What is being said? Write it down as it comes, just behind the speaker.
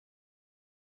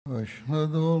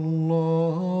أشهد أن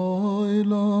لا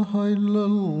إله إلا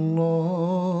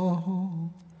الله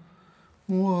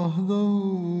وحده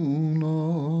لا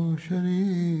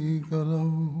شريك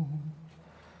له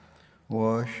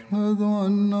وأشهد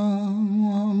أن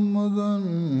محمدا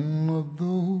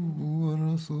عبده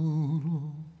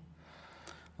ورسوله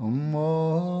أما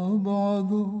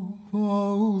بعد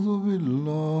فأعوذ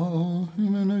بالله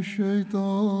من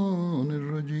الشيطان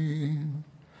الرجيم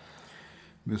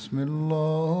بسم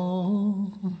الله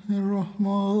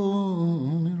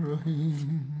الرحمن الرحيم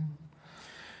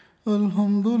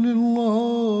الحمد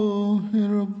لله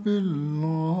رب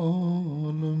العالمين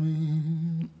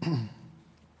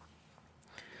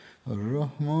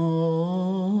الرحمن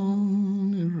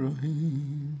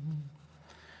الرحيم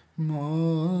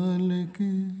مالك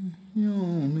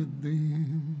يوم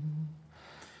الدين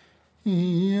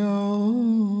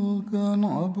إياك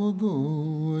نعبد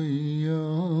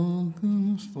وإياك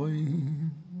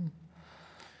نستعين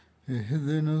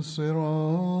اهدنا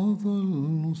الصراط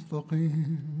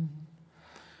المستقيم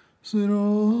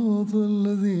صراط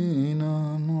الذين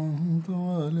أنعمت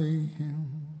عليهم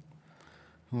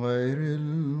غير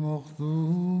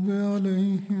المغضوب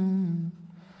عليهم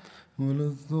ولا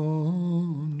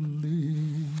الضالين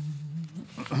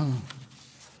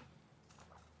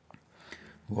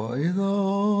وإذا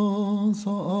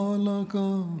سألك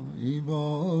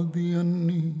عبادي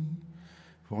عني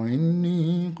فإني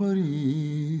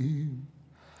قريب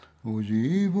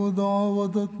أجيب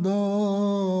دعوة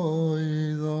الداع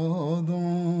إذا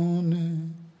دعاني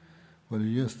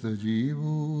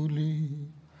فليستجيبوا لي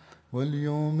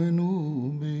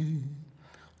وليؤمنوا بي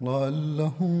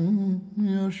لعلهم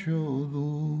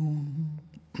يرشدون.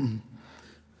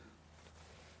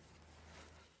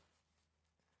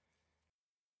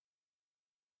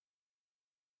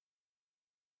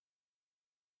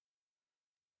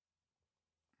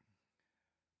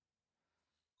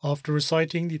 After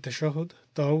reciting the Tashahhud,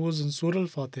 Ta'awuz and Surah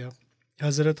Al-Fatiha,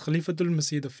 Hazrat Khalifatul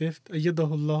Masih V,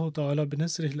 Ayyadahullah Ta'ala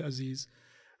binasrih al-Aziz,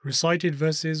 recited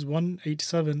verses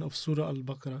 187 of Surah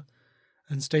Al-Baqarah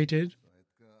and stated,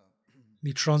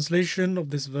 the translation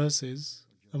of this verse is,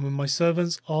 and when my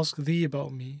servants ask thee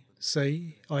about me,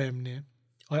 say, I am near.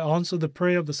 I answer the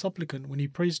prayer of the supplicant when he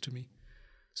prays to me.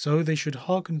 So they should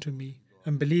hearken to me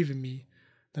and believe in me,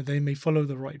 that they may follow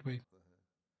the right way.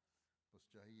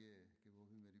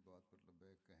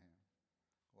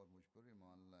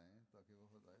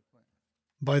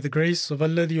 By the grace of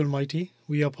Allah the Almighty,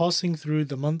 we are passing through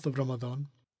the month of Ramadan.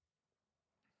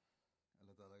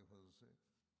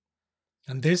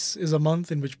 And this is a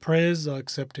month in which prayers are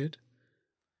accepted.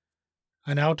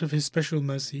 And out of His special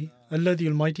mercy, Allah the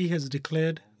Almighty has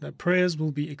declared that prayers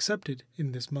will be accepted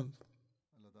in this month.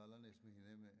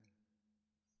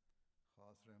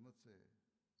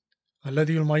 Allah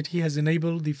the Almighty has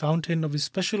enabled the fountain of His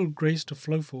special grace to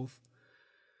flow forth,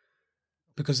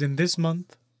 because in this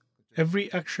month,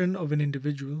 every action of an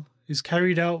individual is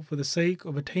carried out for the sake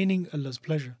of attaining Allah's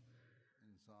pleasure,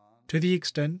 to the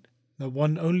extent that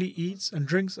one only eats and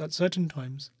drinks at certain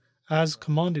times as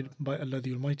commanded by Allah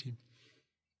the Almighty.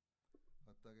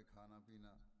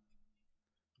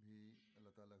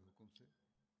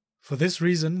 For this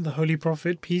reason, the Holy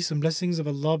Prophet, peace and blessings of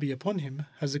Allah be upon him,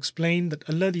 has explained that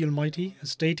Allah the Almighty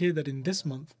has stated that in this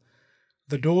month,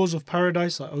 the doors of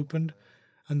paradise are opened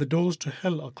and the doors to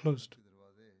hell are closed.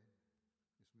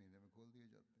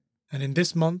 And in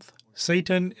this month,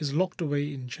 Satan is locked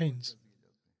away in chains.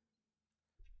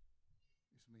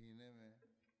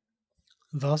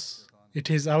 Thus, it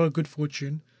is our good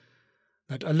fortune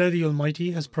that Allah the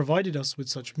Almighty has provided us with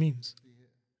such means.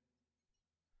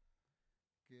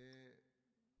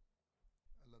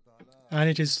 And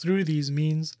it is through these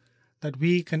means that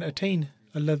we can attain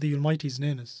Allah the Almighty's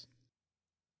nearness.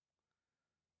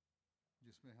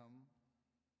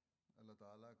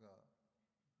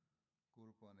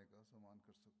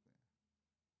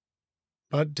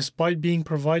 But despite being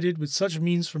provided with such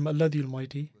means from Allah the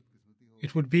Almighty,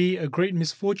 it would be a great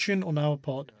misfortune on our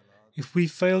part if we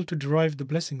fail to derive the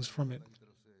blessings from it.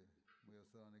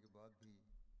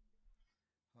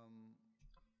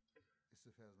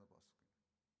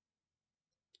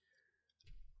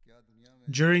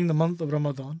 During the month of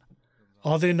Ramadan,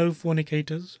 are there no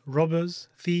fornicators, robbers,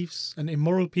 thieves, and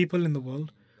immoral people in the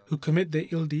world who commit their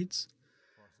ill deeds?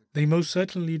 They most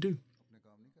certainly do.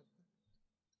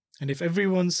 And if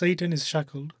everyone Satan is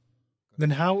shackled,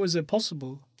 then how is it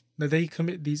possible that they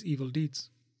commit these evil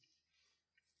deeds?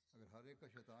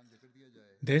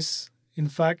 This, in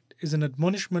fact, is an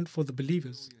admonishment for the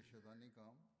believers.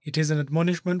 It is an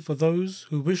admonishment for those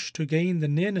who wish to gain the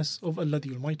nearness of Allah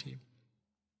the Almighty.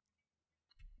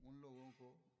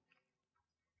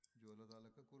 अल्लाह ताला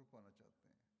का कुर्ब पाना चाहते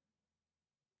हैं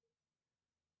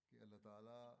कि अल्लाह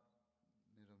ताला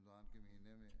ने रमज़ान के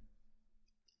महीने में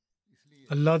इसलिए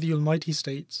Allah the Almighty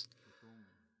states कि तुम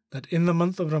that in the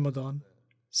month of Ramadan,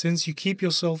 since you keep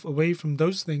yourself away from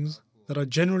those things that are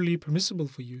generally permissible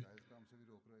for you, जायज़ काम से भी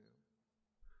रोक रहे हो,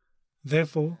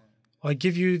 therefore I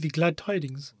give you the glad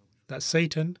tidings that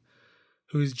Satan,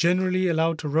 who is generally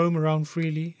allowed to roam around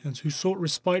freely and who sought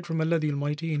respite from Allah the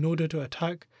Almighty in order to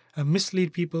attack and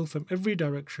mislead people from every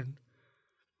direction,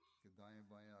 कि दाएं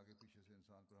बाएं आगे पीछे से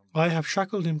इंसान पर हम I have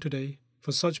shackled him today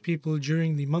for such people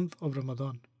during the month of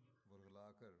Ramadan. वरगला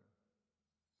कर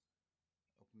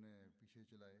अपने पीछे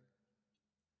चलाए,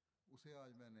 उसे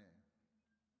आज मैंने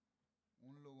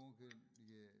उन लोगों के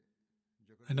लिए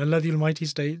जकड़ And Allah the Almighty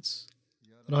states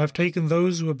that I have taken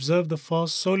those who observe the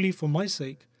fast solely for my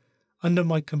sake under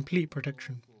my complete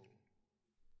protection. को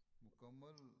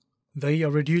मुकम्मल They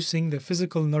are reducing their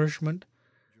physical nourishment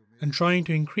and trying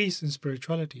to increase in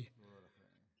spirituality.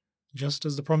 Just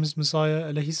as the promised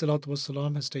Messiah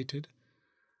ﷺ has stated,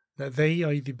 that they,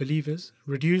 i.e. the believers,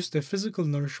 reduce their physical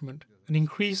nourishment and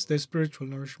increase their spiritual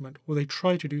nourishment, or they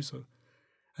try to do so.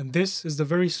 And this is the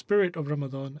very spirit of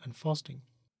Ramadan and fasting.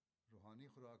 रूहानी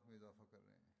खुराक में इजाफा कर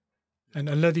रहे हैं, And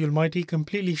Allah the Almighty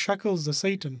completely shackles the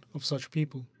Satan of such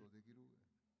people. रोज़े की रूह है।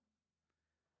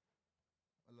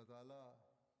 अल्लाह ताला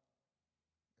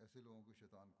ऐसे लोगों को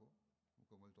शैतान को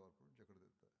मुकम्मल तौर पर जकड़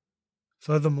देता है।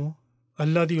 Furthermore,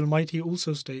 Allah the Almighty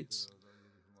also states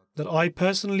that I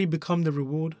personally become the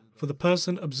reward for the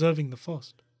person observing the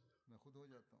fast. मैं खुद हो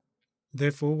जाता हूँ,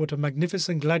 Therefore, what a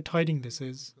magnificent glad tiding this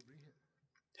is.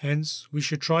 Hence, we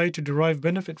should try to derive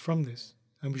benefit from this,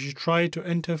 and we should try to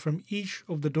enter from each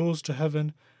of the doors to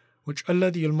heaven which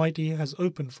Allah the Almighty has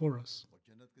opened for us. और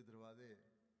जन्नत के दरवाजे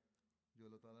जो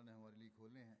अल्लाह ताला ने हमारे लिए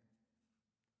खोले हैं,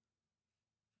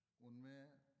 उनमें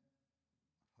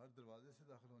हर दरवाजे से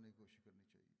दाखिल होने की कोशिश करनी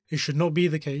चाहिए। It should not be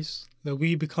the case that we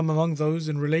become among those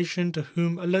in relation to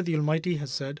whom Allah the Almighty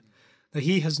has said that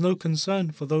He has no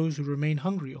concern for those who remain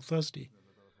hungry or thirsty. अल्लाह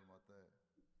ताला फरमाता है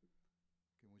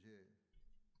कि मुझे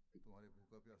तुम्हारे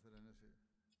भूखा प्यासा रहने से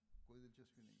कोई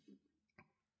दिलचस्पी नहीं।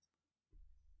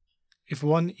 If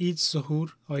one eats sahur,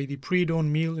 i.e. the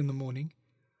pre-dawn meal in the morning,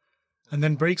 and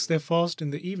then breaks their fast in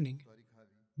the evening, सारी खा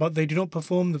ली, but they do not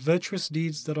perform the virtuous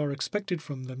deeds that are expected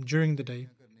from them during the day,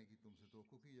 करने की तुमसे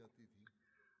तवक्को की जाती थी,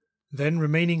 then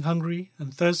remaining hungry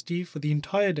and thirsty for the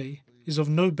entire day is of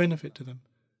no benefit to them.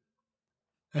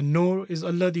 And nor is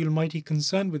Allah the Almighty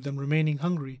concerned with them remaining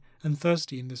hungry and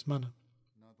thirsty in this manner.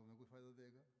 ना तुम्हें कोई फ़ायदा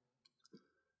देगा,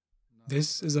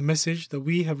 This is a message that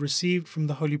we have received from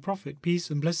the Holy Prophet, peace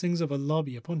and blessings of Allah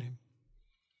be upon him.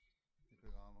 ये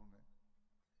पैगाम हमें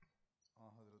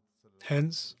हज़रत सल्लल्लाहु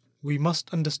Hence, we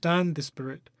must understand this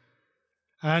spirit,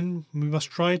 and we must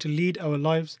try to lead our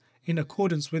lives in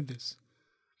accordance with this.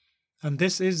 And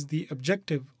this is the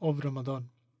objective of Ramadan.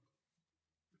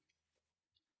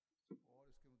 और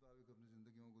इसके मुताबिक अपनी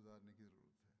ज़िंदगियों को गुजारने की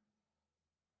ज़रूरत है।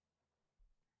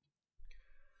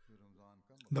 फिर रमज़ान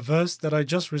का The verse that I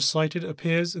just recited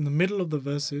appears in the middle of the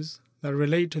verses that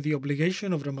relate to the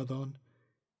obligation of Ramadan,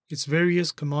 its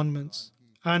various commandments,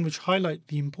 and which highlight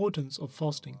the importance of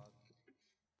fasting.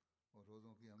 और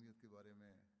रोज़ों की अहमियत के बारे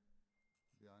में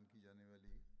बयान की जाने वाली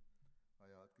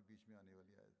आयत के बीच में आने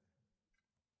वाली आयत है।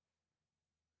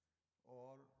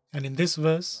 और And in this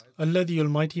verse, Allah the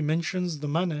Almighty mentions the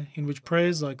manner in which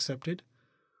prayers are accepted,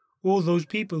 or those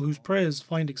people whose prayers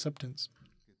find acceptance.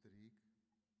 के तरीक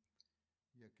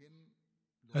या किन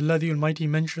Allah the Almighty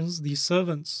mentions the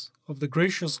servants of the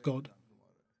gracious God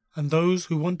and those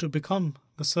who want to become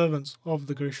the servants of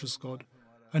the gracious God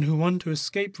and who want to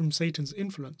escape from Satan's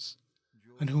influence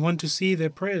and who want to see their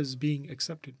prayers being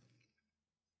accepted.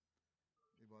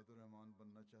 Ibadur Rahman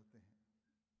बनना चाहते हैं,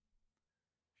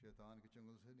 शैतान के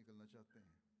चंगुल से निकलना चाहते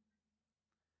हैं,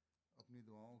 अपनी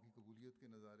दुआओं की कबूलियत के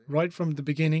नज़ारे Right from the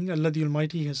beginning, Allah the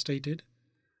Almighty has stated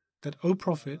that, O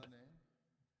Prophet,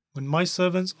 when my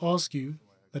servants ask you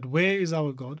that where is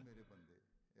our God, मेरे बंदे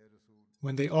ए रसूल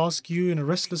when they ask you in a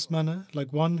restless manner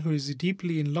like one who is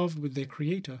deeply in love with their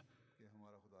Creator, कि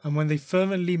हमारा खुदा and when they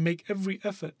fervently make every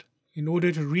effort in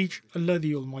order to reach Allah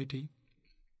the Almighty,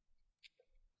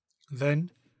 then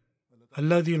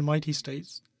Allah the Almighty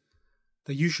states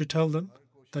that you should tell them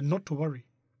that not to worry,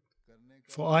 करने का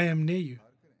for I am near you.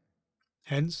 करें।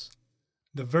 Hence,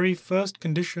 the very first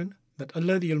condition that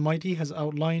Allah the Almighty has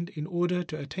outlined in order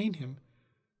to attain Him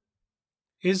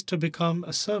is to become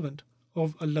a servant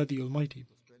of Allah the Almighty.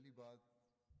 पहली बात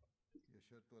ये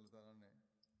शर्त तो अल्लाह ताला ने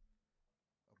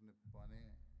अपने पाने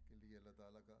के लिए अल्लाह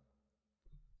ताला का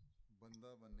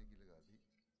बंदा बनने की लगा दी।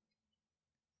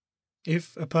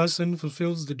 If a person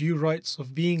fulfills the due rights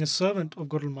of being a servant of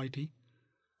God Almighty,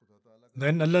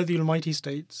 then Allah the Almighty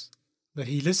states that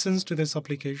He listens to their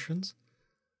supplications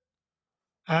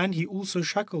and He also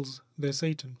shackles their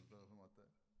Satan.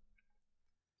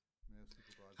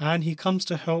 And He comes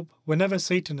to help whenever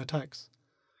Satan attacks.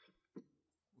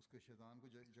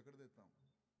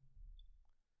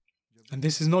 And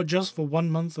this is not just for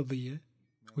 1 month of the year,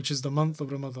 which is the month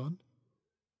of Ramadan.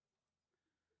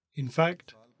 In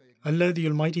fact, Allah the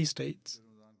Almighty states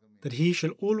that He shall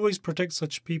always protect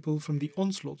such people from the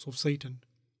onslaughts of Satan,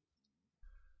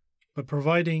 but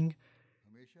providing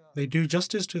they do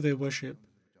justice to their worship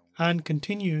and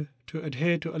continue to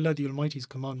adhere to Allah the Almighty's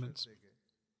commandments.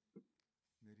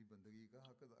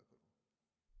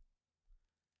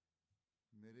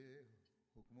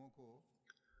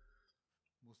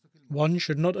 One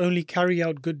should not only carry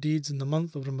out good deeds in the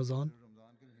month of Ramadan,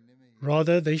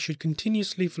 rather they should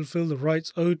continuously fulfill the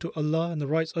rights owed to Allah and the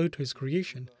rights owed to His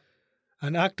creation,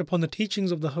 and act upon the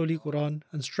teachings of the Holy Quran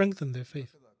and strengthen their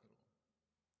faith.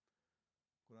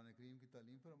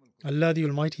 Allah the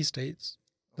Almighty states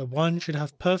that one should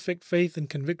have perfect faith and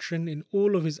conviction in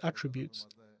all of His attributes,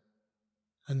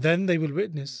 and then they will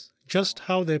witness just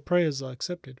how their prayers are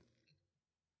accepted.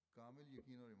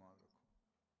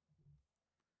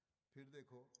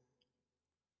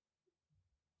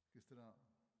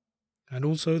 And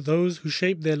also those who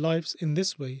shape their lives in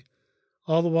this way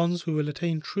are the ones who will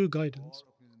attain true guidance.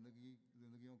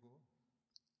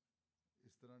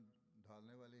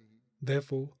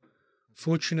 Therefore,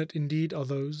 fortunate indeed are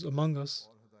those among us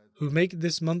who make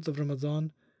this month of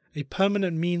Ramadan a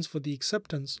permanent means for the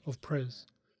acceptance of prayers.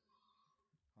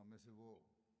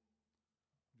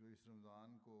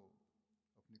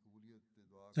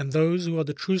 And those who are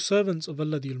the true servants of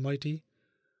Allah the Almighty,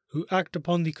 who act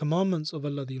upon the commandments of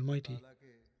Allah the Almighty,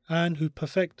 and who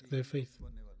perfect their faith.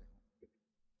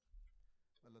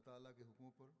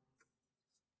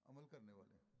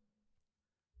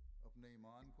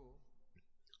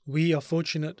 We are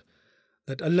fortunate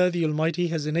that Allah the Almighty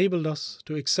has enabled us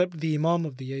to accept the Imam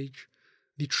of the age,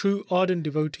 the true ardent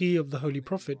devotee of the Holy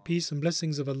Prophet, peace and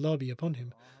blessings of Allah be upon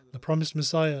him, the promised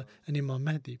Messiah and Imam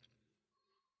Mahdi.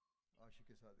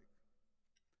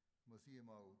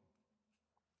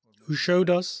 Who showed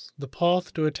us the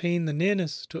path to attain the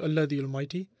nearness to Allah the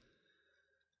Almighty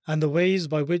and the ways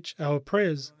by which our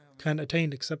prayers can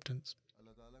attain acceptance.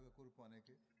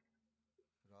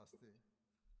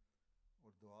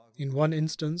 In one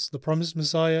instance, the promised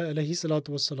Messiah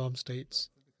ﷺ states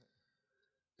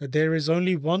that there is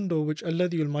only one door which Allah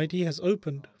the Almighty has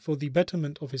opened for the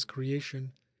betterment of His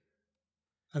creation,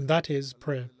 and that is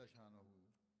prayer.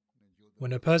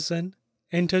 When a person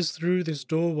enters through this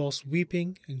door whilst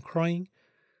weeping and crying,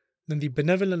 then the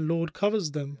benevolent Lord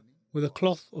covers them with a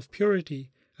cloth of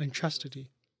purity and chastity,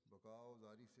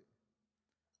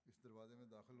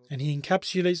 and He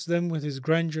encapsulates them with His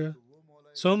grandeur,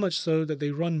 so much so that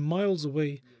they run miles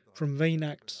away from vain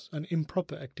acts and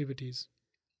improper activities.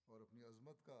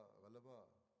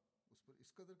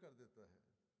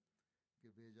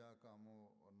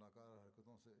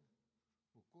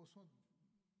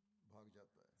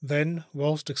 Then,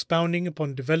 whilst expounding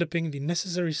upon developing the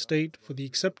necessary state for the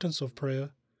acceptance of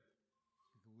prayer,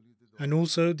 and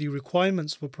also the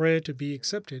requirements for prayer to be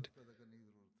accepted,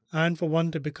 and for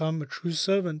one to become a true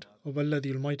servant of Allah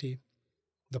the Almighty,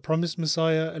 the promised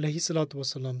Messiah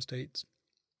ﷺ states,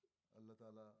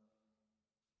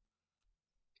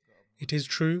 "It is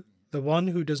true, the one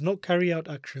who does not carry out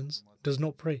actions does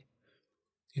not pray.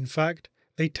 In fact,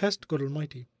 they test God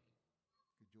Almighty.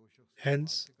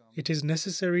 Hence, it is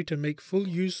necessary to make full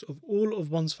use of all of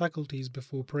one's faculties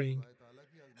before praying,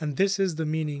 and this is the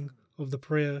meaning of the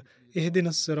prayer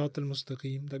Ihdinas Sirat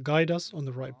al-Mustaqim, that guide us on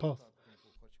the right path."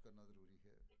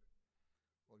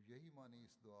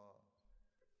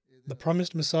 The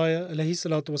promised Messiah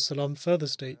ﷺ further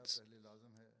states,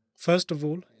 "First of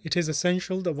all, it is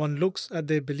essential that one looks at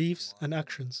their beliefs and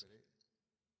actions,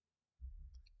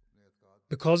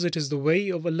 because it is the way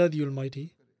of Allah the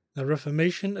Almighty that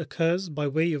reformation occurs by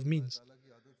way of means.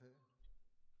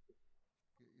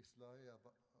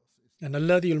 And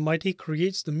Allah the Almighty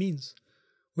creates the means,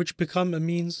 which become a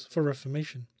means for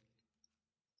reformation.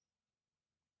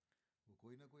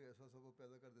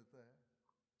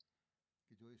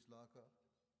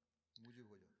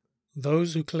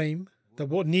 Those who claim that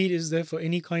what need is there for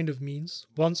any kind of means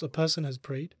once a person has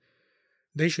prayed,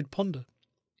 they should ponder.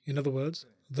 In other words,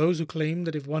 those who claim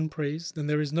that if one prays, then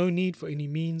there is no need for any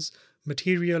means,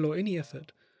 material or any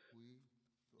effort.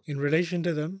 In relation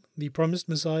to them, the promised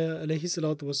Messiah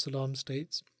ﷺ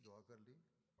states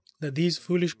that these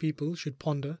foolish people should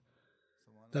ponder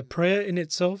that prayer in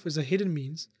itself is a hidden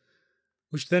means,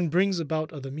 which then brings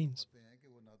about other means.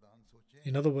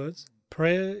 In other words,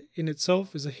 prayer in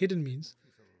itself is a hidden means,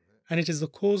 and it is the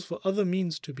cause for other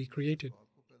means to be created.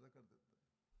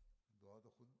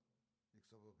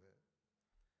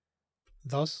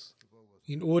 Thus,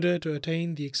 in order to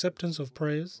attain the acceptance of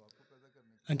prayers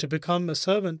and to become a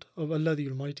servant of Allah the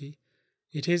Almighty,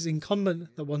 it is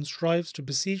incumbent that one strives to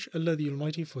beseech Allah the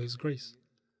Almighty for His grace.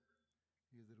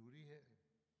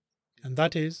 And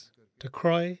that is to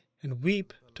cry and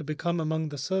weep to become among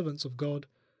the servants of God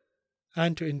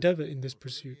and to endeavor in this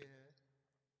pursuit.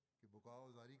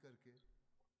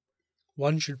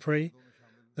 One should pray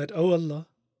that, O Allah,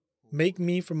 make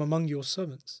me from among your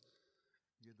servants,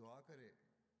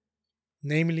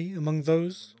 namely among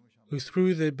those who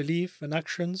through their belief and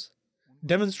actions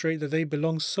demonstrate that they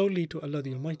belong solely to Allah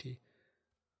the Almighty,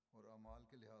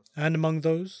 and among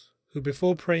those who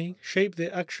before praying shape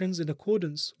their actions in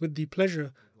accordance with the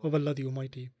pleasure of Allah the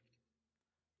Almighty.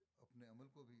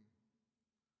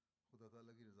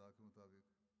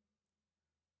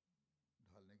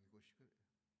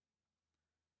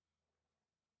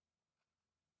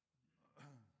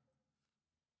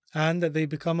 And that they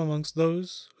become amongst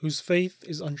those whose faith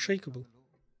is unshakable.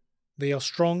 They are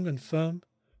strong and firm,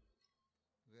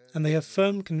 and they have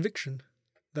firm conviction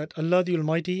that Allah the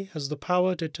Almighty has the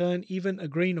power to turn even a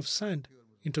grain of sand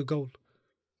into gold,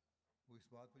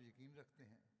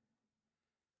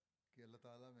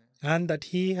 and that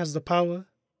He has the power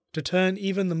to turn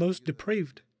even the most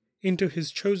depraved into His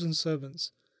chosen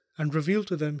servants and reveal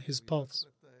to them His paths.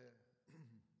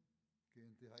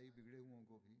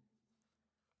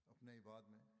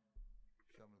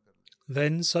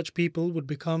 Then such people would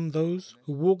become those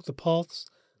who walk the paths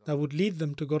that would lead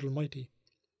them to God Almighty.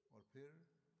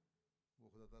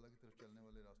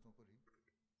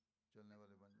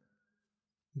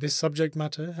 This subject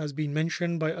matter has been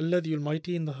mentioned by Allah the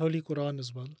Almighty in the Holy Quran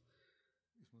as well,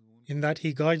 in that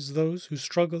He guides those who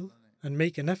struggle and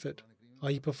make an effort,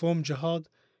 i.e. perform jihad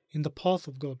in the path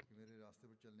of God.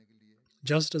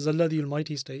 Just as Allah the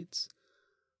Almighty states,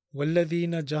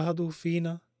 وَالَّذِينَ جَهَدُوا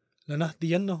فِينَا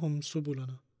لَنَهْدِيَنَّهُمْ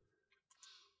سُبُلَنَا.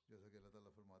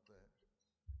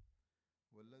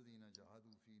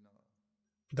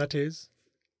 That is,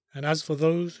 and as for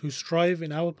those who strive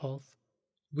in our path,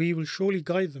 we will surely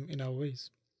guide them in our ways.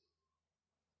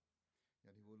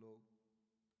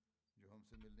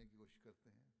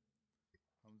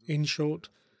 In short,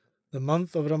 the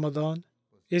month of Ramadan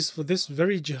is for this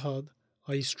very jihad,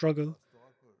 i.e. struggle,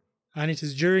 and it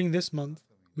is during this month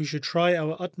we should try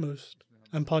our utmost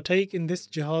and partake in this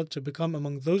jihad to become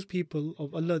among those people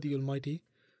of Allah the Almighty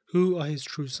who are His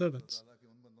true servants.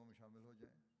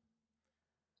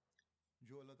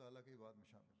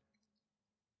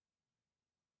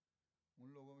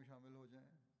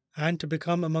 And to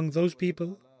become among those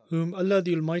people whom Allah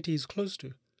the Almighty is close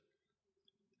to,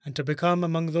 and to become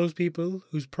among those people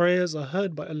whose prayers are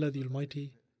heard by Allah the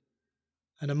Almighty,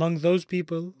 and among those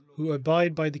people who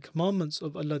abide by the commandments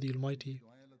of Allah the Almighty,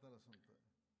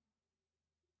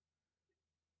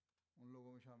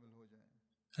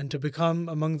 and to become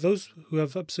among those who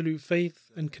have absolute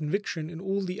faith and conviction in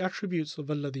all the attributes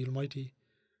of Allah the Almighty,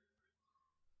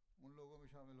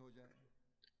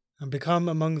 and become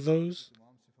among those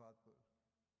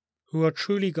who are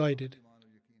truly guided,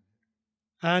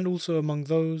 and also among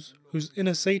those whose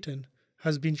inner Satan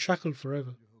has been shackled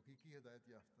forever.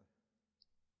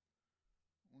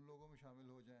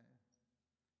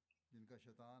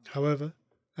 However,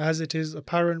 as it is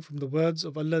apparent from the words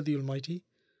of Allah the Almighty,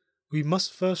 we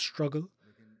must first struggle,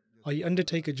 i.e.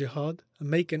 undertake a jihad and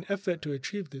make an effort to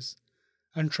achieve this,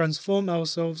 and transform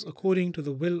ourselves according to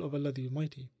the will of Allah the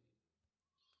Almighty.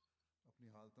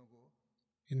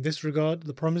 In this regard,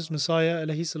 the promised Messiah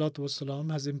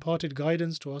ﷺ has imparted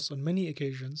guidance to us on many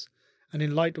occasions and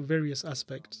in light of various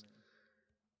aspects.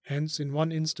 Hence, in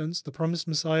one instance, the promised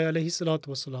Messiah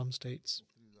ﷺ states,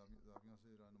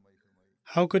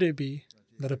 "How could it be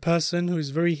that a person who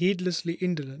is very heedlessly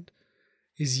indolent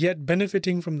is yet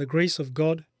benefiting from the grace of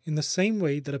God in the same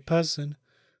way that a person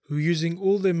who, using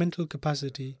all their mental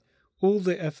capacity, all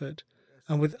their effort,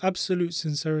 and with absolute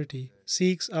sincerity,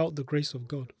 seeks out the grace of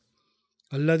God?"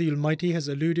 Allah the Almighty has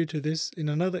alluded to this in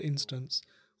another instance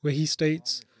where He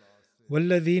states,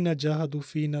 وَالَّذِينَ جَاهَدُوا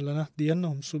فِينَا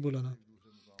لَنَهْدِيَنَّهُمْ سُبُلَنَا.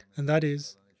 And that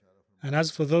is, and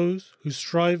as for those who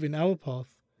strive in our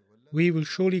path, we will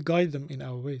surely guide them in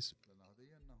our ways.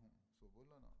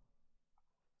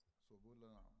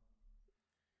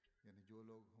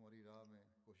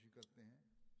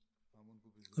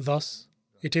 Thus,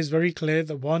 it is very clear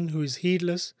that one who is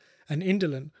heedless and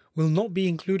indolent will not be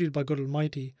included by God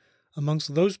Almighty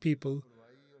amongst those people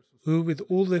who, with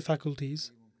all their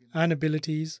faculties and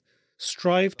abilities,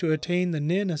 strive to attain the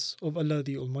nearness of Allah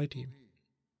the Almighty.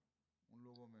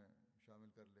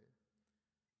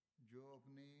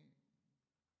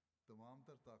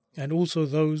 And also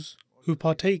those who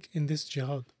partake in this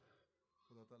jihad.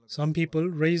 Some people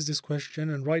raise this question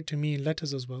and write to me in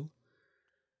letters as well,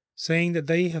 saying that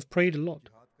they have prayed a lot.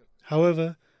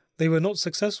 However, they were not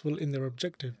successful in their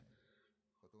objective.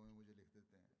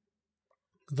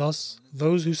 Thus,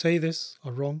 those who say this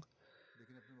are wrong,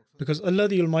 because Allah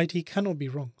the Almighty cannot be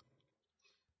wrong.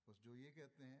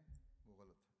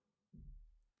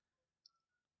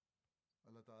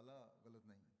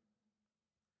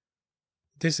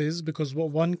 This is because what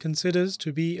one considers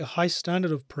to be a high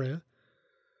standard of prayer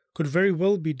could very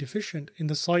well be deficient in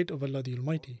the sight of Allah the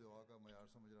Almighty,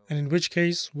 and in which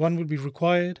case one would be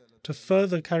required to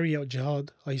further carry out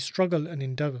jihad, i.e. struggle and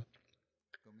endeavour.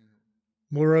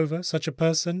 Moreover, such a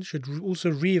person should also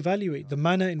re-evaluate the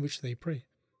manner in which they pray.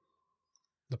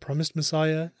 The promised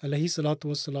Messiah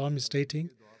ﷺ is stating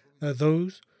that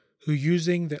those who,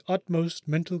 using their utmost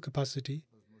mental capacity,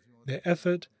 their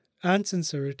effort and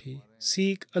sincerity,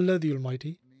 seek Allah the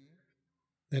Almighty,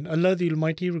 then Allah the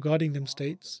Almighty regarding them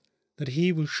states that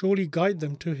He will surely guide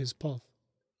them to His path.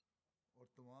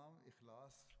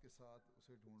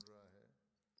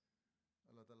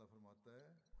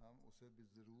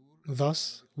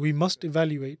 Thus, we must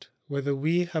evaluate whether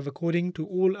we have, according to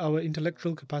all our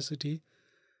intellectual capacity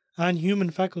and human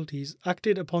faculties,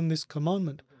 acted upon this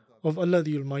commandment of Allah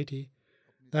the Almighty,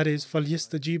 that is,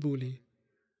 فَلْيَسْتَجِيبُوا لِي,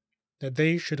 that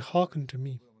they should hearken to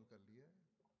me.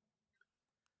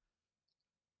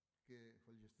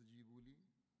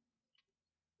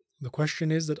 The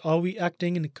question is that are we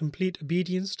acting in complete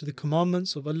obedience to the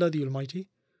commandments of Allah the Almighty?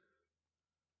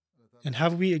 And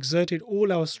have we exerted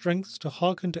all our strengths to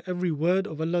hearken to every word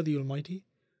of Allah the Almighty?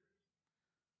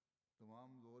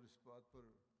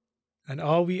 And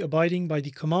are we abiding by the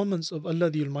commandments of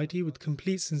Allah the Almighty with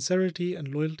complete sincerity and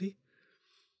loyalty?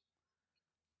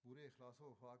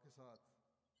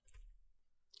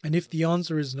 And if the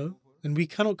answer is no, then we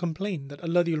cannot complain that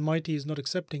Allah the Almighty is not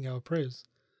accepting our prayers.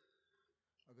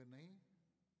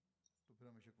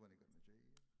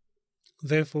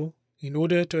 Therefore, in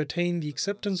order to attain the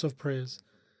acceptance of prayers,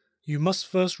 you must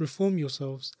first reform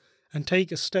yourselves and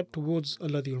take a step towards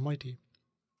Allah the Almighty.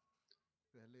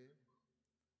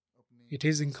 It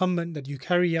is incumbent that you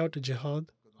carry out a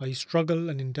jihad, i.e. struggle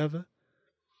and endeavour.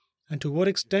 And to what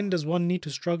extent does one need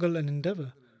to struggle and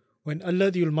endeavour when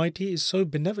Allah the Almighty is so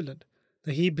benevolent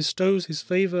that He bestows His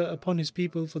favour upon His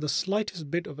people for the slightest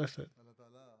bit of effort?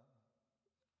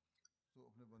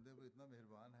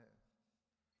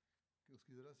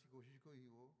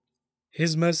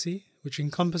 His mercy, which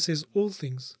encompasses all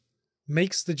things,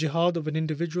 makes the jihad of an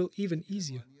individual even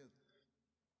easier.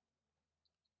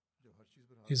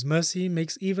 His mercy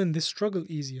makes even this struggle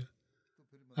easier.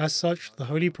 As such, the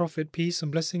Holy Prophet, peace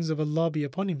and blessings of Allah be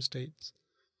upon him, states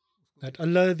that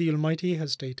Allah the Almighty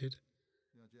has stated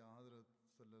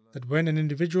that when an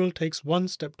individual takes one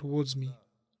step towards me,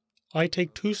 I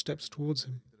take 2 steps towards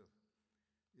him.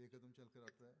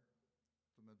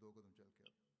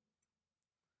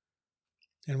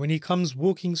 And when he comes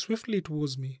walking swiftly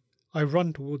towards me, I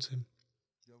run towards him.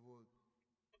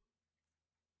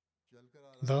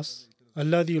 Thus,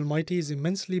 Allah the Almighty is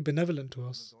immensely benevolent to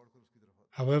us.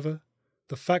 However,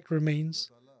 the fact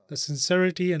remains that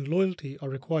sincerity and loyalty are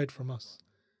required from us.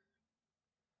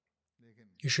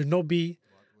 It should not be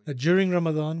that during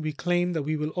Ramadan we claim that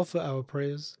we will offer our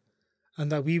prayers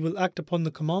and that we will act upon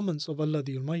the commandments of Allah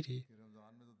the Almighty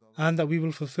and that we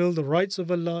will fulfill the rights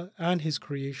of Allah and His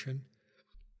creation.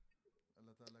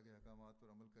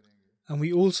 And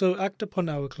we also act upon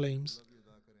our claims,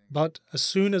 but as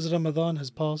soon as Ramadan has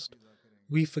passed,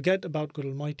 we forget about God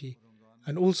Almighty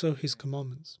and also His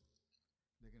commandments.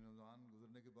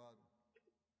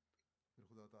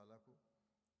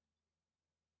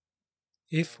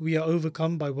 If we are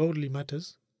overcome by worldly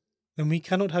matters, then we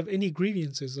cannot have any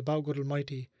grievances about God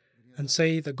Almighty and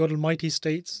say that God Almighty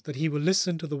states that He will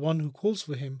listen to the one who calls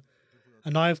for Him,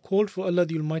 and I have called for Allah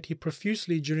the Almighty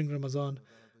profusely during Ramadan.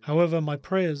 However, my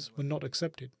prayers were not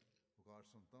accepted.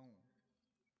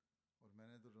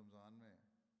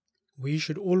 We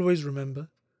should always remember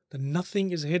that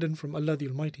nothing is hidden from Allah the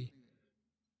Almighty.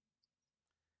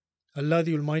 Allah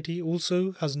the Almighty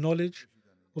also has knowledge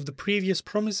of the previous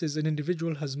promises an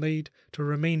individual has made to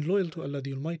remain loyal to Allah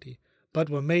the Almighty, but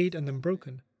were made and then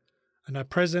broken, and at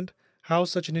present how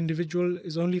such an individual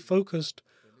is only focused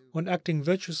on acting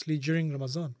virtuously during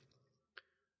Ramadan.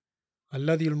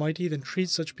 Allah the Almighty then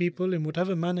treats such people in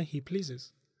whatever manner He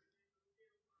pleases.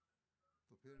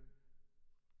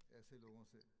 ऐसे लोगों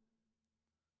से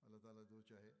अल्लाह ताला जो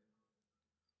चाहे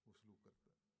वो सलूक करता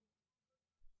है।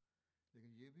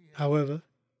 लेकिन ये भी है However,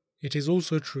 it is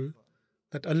also true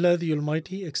that Allah the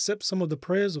Almighty accepts some of the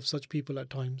prayers of such people at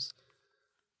times,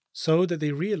 so that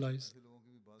they realize ऐसे लोगों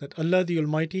की भी बात that Allah the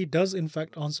Almighty does in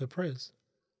fact answer prayers,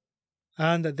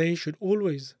 and that they should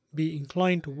always be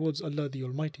inclined towards Allah the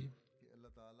Almighty. कि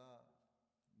अल्लाह ताला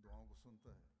दुआओं को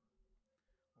सुनता है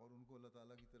और उनको अल्लाह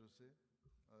ताला की तरफ से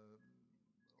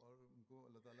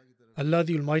Allah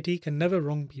the Almighty can never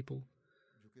wrong people.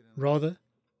 झुके रहना Rather,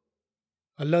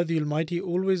 Allah the Almighty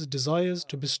always desires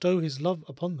to bestow His love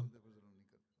upon them. पर जुल्म नहीं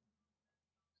करता।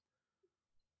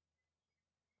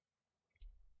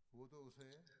 वो तो उसे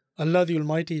Allah the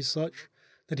Almighty is such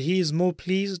that He is more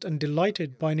pleased and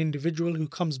delighted by an individual who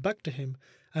comes back to Him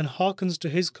and hearkens to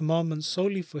His commandments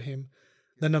solely for Him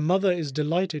than a mother is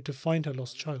delighted to find her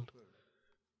lost child.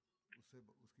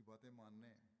 उसकी बातें मानने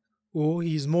Or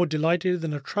He is more delighted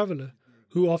than a traveler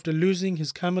who, after losing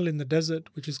his camel in the desert,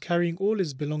 which is carrying all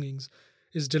his belongings,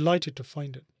 is delighted to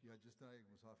find it. या जिस तरह एक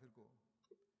मुसाफिर को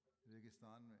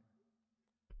रेगिस्तान में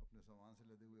अपने सामान से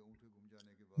लदे हुए ऊँट के गुम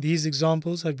जाने के बाद These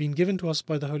examples have been given to us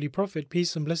by the Holy Prophet,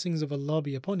 peace and blessings of Allah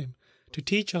be upon him, to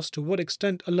teach us to what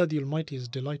extent Allah the Almighty is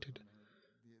delighted.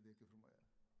 दे के फरमाया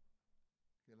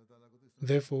कि अल्लाह ताला को तो इस तरह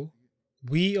Therefore,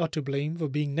 we are to blame for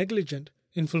being negligent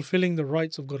in fulfilling the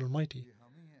rights of God Almighty.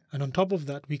 हम ही हैं And on top of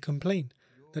that, we complain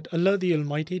that Allah the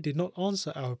Almighty did not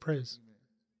answer our prayers. में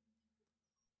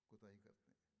कोताही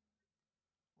करते हैं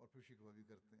और फिर शिकवा भी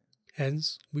करते हैं। Hence,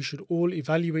 we should all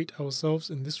evaluate ourselves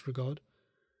in this regard,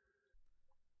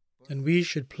 and we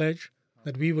should pledge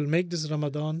that we will make this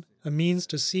Ramadan a means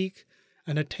to seek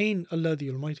and attain Allah the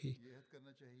Almighty, ये हद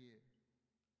करना चाहिए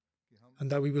कि हम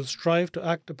and that we will strive to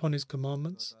act upon His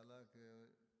commandments, ताला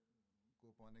को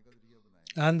पाने का जरिया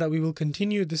बनाएं। and that we will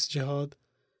continue this jihad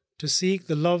to seek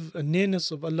the love and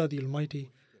nearness of Allah the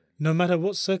Almighty, no matter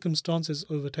what circumstances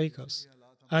overtake us,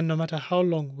 and no matter how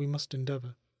long we must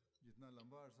endeavor. जितना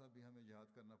लंबा अरसा भी हमें याद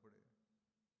करना पड़े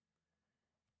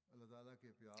अल्लाह ताला के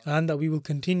प्यार And that we will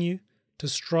continue to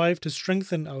strive to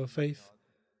strengthen our faith.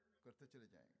 करते चले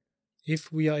जाएंगे।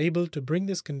 If we are able to bring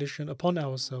this condition upon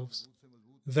ourselves, से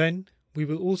मजबूत then we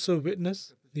will also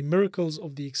witness the miracles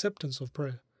of the acceptance of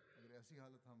prayer. अगर ऐसी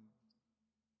हालत हम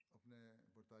अपने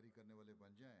बर्तारी करने वाले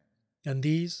बन जाएं And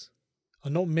these are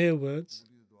not mere words,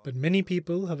 but many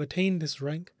people have attained this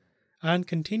rank and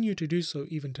continue to do so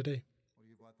even today. और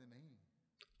ये बातें नहीं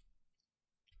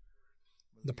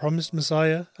The promised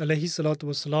Messiah alayhi salatu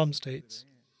wasalam states,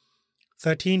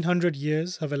 1300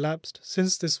 years have elapsed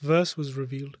since this verse was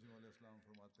revealed,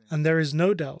 and there is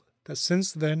no doubt that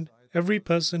since then every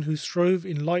person who strove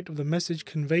in light of the message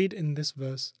conveyed in this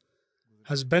verse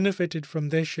has benefited from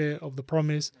their share of the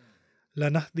promise,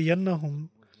 لَنَهْدِيَنَّهُمْ,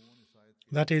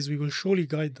 that is, we will surely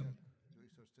guide them.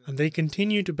 And they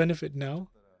continue to benefit now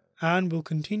and will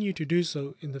continue to do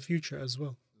so in the future as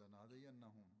well.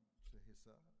 लनादयन्नहुम से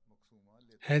हिस्सा मकसूमा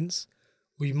लेते Hence,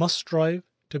 we must strive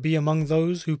to be among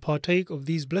those who partake of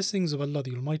these blessings of Allah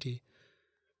the Almighty.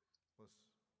 बस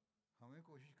हमें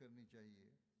कोशिश करनी चाहिए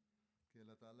कि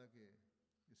अल्लाह ताला के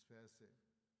इस फैज़ से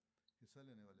हिस्सा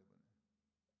लेने वाले बने।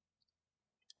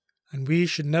 And we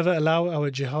should never allow our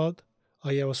jihad,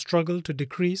 i.e. our struggle, to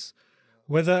decrease,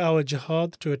 whether our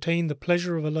jihad to attain the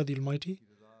pleasure of Allah the Almighty,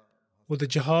 or the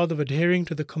jihad of adhering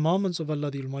to the commandments of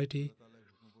Allah the Almighty,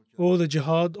 or the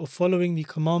jihad of following the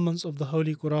commandments of the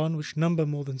Holy Quran, which number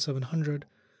more than 700,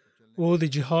 or the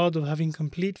jihad of having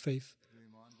complete faith,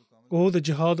 or the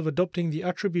jihad of adopting the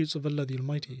attributes of Allah the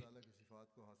Almighty.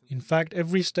 In fact,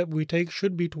 every step we take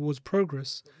should be towards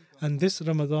progress, and this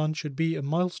Ramadan should be a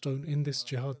milestone in this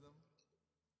jihad.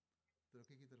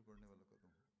 तरक्की की तरफ बढ़ने वाला कदम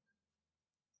हो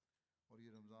और ये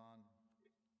रमज़ान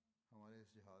हमारे इस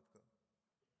जिहाद का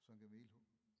संग मील हो।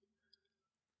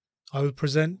 I will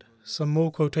present some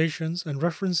more quotations and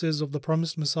references of the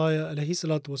promised Messiah alayhi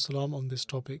salatu wasalam on this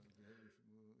topic. इस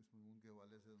मज़मून के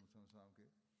हवाले से मुसलमान के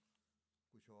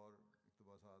कुछ और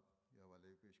इक़्तिबासात या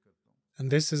हवाले पेश करता हूँ।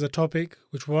 And this is a topic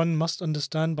which one must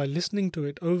understand by listening to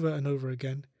it over and over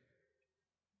again.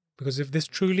 Because if this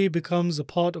truly becomes a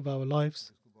part of our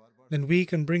lives, then we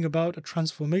can bring about a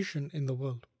transformation in the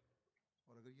world.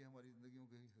 और अगर ये हमारी ज़िंदगियों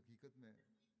की हकीकत में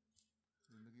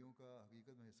ज़िंदगियों का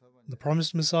हकीकत में हिस्सा बन The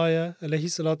promised Messiah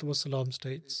alayhi salatu wasalam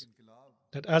states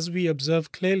that as we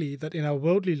observe clearly that in our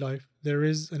worldly life there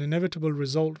is an inevitable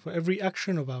result for every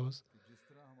action of ours,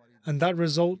 and that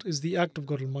result is the act of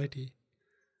God Almighty,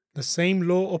 the same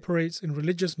law operates in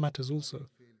religious matters also.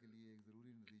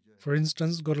 For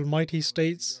instance, God Almighty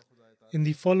states in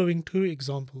the following two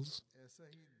examples, ऐसा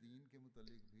ही दीन के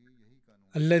मुतालिक भी यही कानून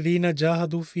الَّذِينَ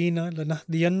جَاهَدُوا فِينَا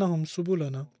لَنَهْدِيَنَّهُمْ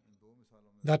سُبُلَنَا.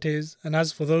 That is, and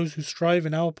as for those who strive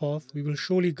in our path, we will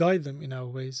surely guide them in our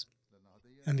ways.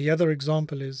 And the other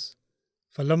example is,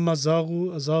 فَلَمَّا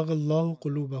زَاغُوا أَزَاغَ اللَّهُ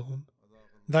قُلُوبَهُم.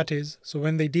 That is, so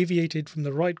when they deviated from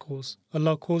the right course,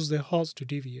 Allah caused their hearts to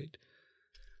deviate.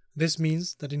 This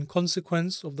means that in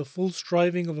consequence of the full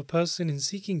striving of a person in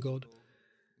seeking God,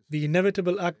 the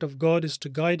inevitable act of God is to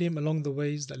guide him along the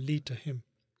ways that lead to Him.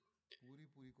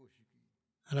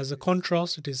 And as a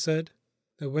contrast, it is said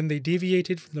that when they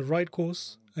deviated from the right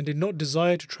course and did not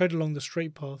desire to tread along the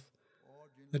straight path,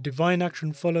 the divine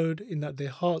action followed in that their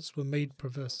hearts were made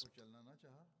perverse.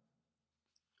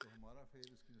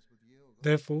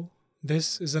 Therefore,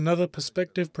 this is another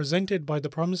perspective presented by the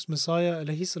promised Messiah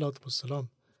ﷺ,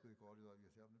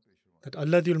 that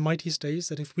Allah the Almighty states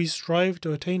that if we strive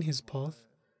to attain His path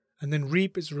and then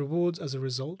reap its rewards as a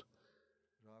result,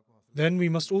 then we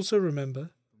must also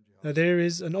remember that there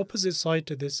is an opposite side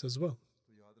to this as well.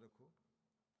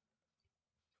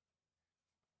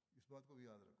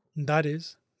 That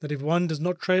is, that if one does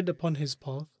not tread upon His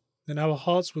path, then our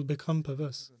hearts will become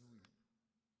perverse.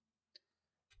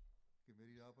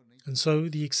 And so,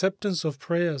 the acceptance of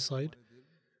prayer aside,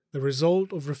 the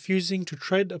result of refusing to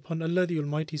tread upon Allah the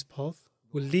Almighty's path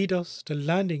will lead us to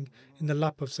landing in the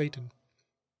lap of Satan.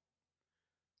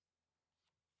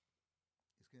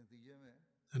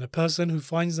 And a person who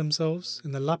finds themselves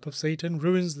in the lap of Satan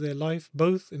ruins their life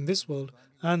both in this world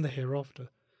and the hereafter.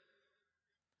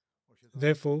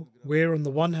 Therefore, where on the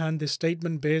one hand this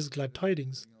statement bears glad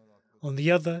tidings, on the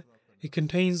other it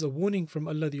contains a warning from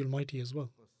Allah the Almighty as well.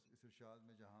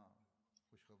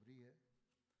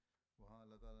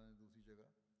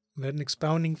 Then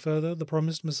expounding further, the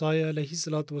promised Messiah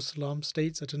ﷺ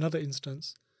states at another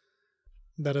instance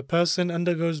that a person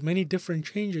undergoes many different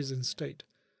changes in state,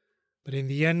 but in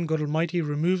the end God Almighty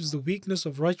removes the weakness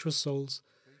of righteous souls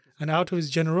and out of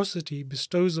His generosity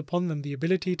bestows upon them the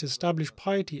ability to establish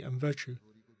piety and virtue.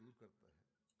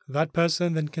 That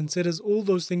person then considers all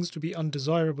those things to be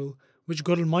undesirable which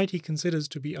God Almighty considers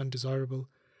to be undesirable,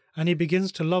 and he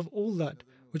begins to love all that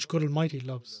which God Almighty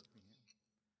loves.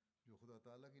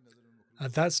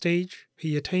 At that stage,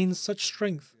 he attains such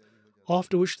strength,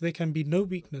 after which there can be no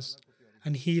weakness,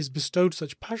 and he is bestowed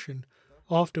such passion,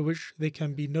 after which there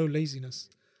can be no laziness.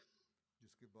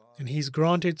 And he is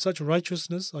granted such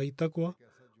righteousness, i.e. taqwa,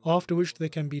 after which there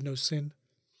can be no sin.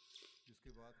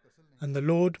 And the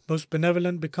Lord, most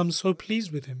benevolent, becomes so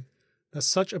pleased with him that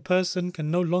such a person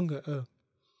can no longer err.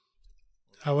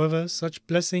 However, such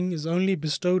blessing is only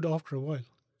bestowed after a while.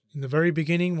 In the very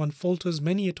beginning, one falters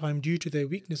many a time due to their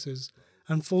weaknesses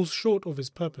and falls short of his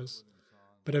purpose.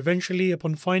 But eventually,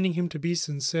 upon finding him to be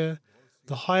sincere,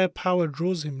 the higher power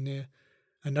draws him near,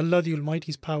 and Allah the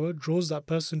Almighty's power draws that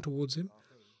person towards him.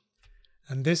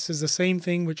 And this is the same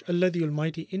thing which Allah the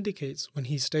Almighty indicates when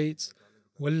He states,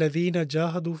 وَالَّذِينَ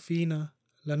جَاهَدُوا فِينَا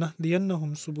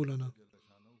لَنَهْدِيَنَّهُمْ سُبُلَنَا.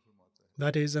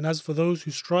 That is, and as for those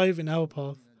who strive in our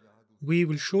path, we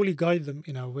will surely guide them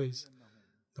in our ways.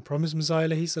 The promised Messiah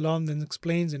ﷺ then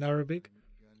explains in Arabic,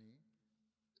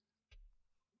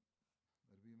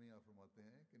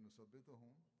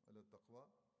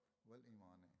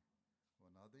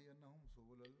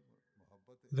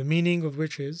 the meaning of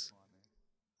which is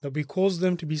that we cause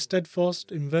them to be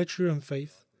steadfast in virtue and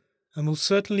faith, and will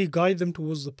certainly guide them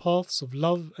towards the paths of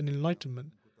love and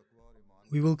enlightenment.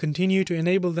 We will continue to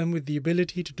enable them with the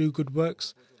ability to do good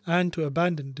works and to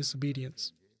abandon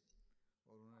disobedience.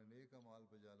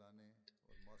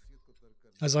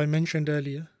 As I mentioned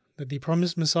earlier, that the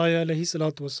promised Messiah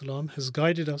ﷺ has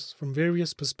guided us from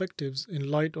various perspectives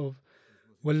in light of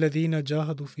وَالَّذِينَ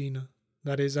جَاهَدُوا فِينَا,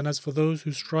 that is, and as for those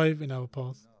who strive in our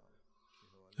path,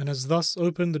 and has thus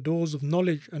opened the doors of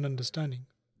knowledge and understanding.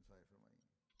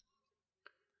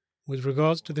 With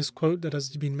regards to this quote that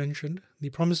has been mentioned, the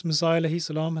promised Messiah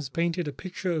ﷺ has painted a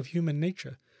picture of human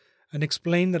nature and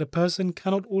explained that a person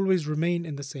cannot always remain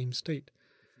in the same state.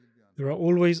 There are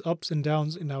always ups and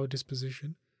downs in our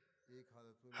disposition.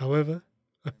 However,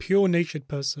 a pure-natured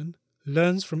person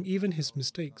learns from even his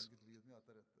mistakes.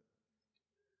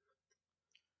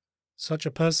 Such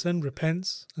a person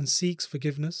repents and seeks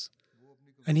forgiveness,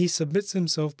 and he submits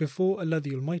himself before Allah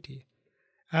the Almighty,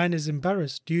 and is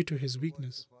embarrassed due to his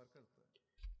weakness.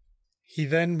 He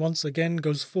then once again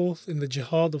goes forth in the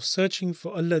jihad of searching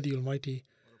for Allah the Almighty,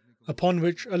 upon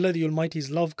which Allah the Almighty's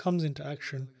love comes into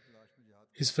action,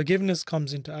 His forgiveness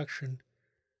comes into action,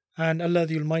 and Allah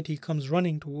the Almighty comes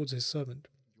running towards His servant,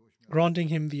 granting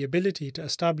him the ability to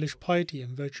establish piety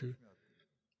and virtue.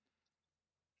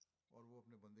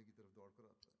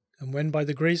 And when by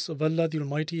the grace of Allah the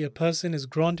Almighty a person is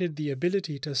granted the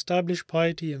ability to establish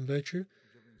piety and virtue,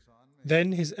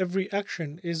 then his every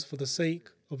action is for the sake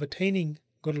of attaining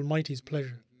God Almighty's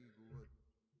pleasure.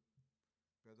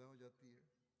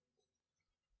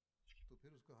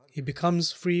 He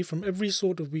becomes free from every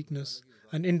sort of weakness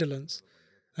and indolence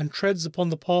and treads upon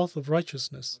the path of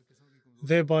righteousness,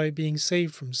 thereby being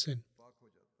saved from sin.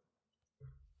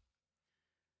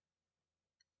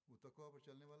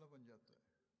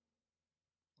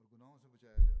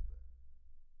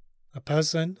 A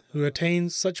person who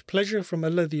attains such pleasure from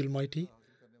Allah the Almighty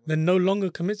then no longer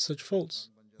commits such faults,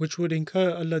 which would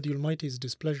incur Allah the Almighty's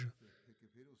displeasure.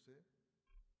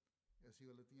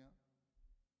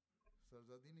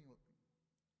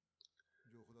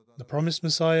 The promised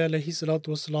Messiah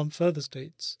ﷺ further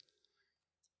states,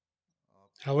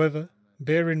 however,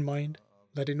 bear in mind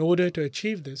that in order to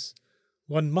achieve this,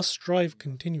 one must strive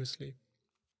continuously.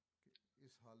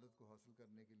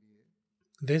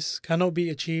 This cannot be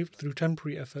achieved through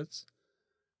temporary efforts.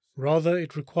 Rather,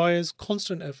 it requires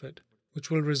constant effort,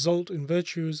 which will result in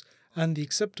virtues and the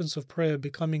acceptance of prayer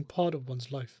becoming part of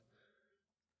one's life.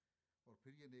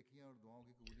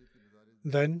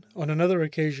 Then, on another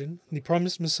occasion, the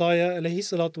promised Messiah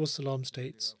ﷺ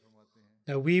states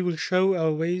that we will show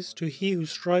our ways to he who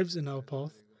strives in our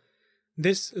path.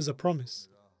 This is a promise.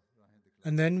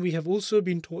 And then we have also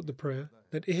been taught the prayer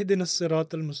that Ihdina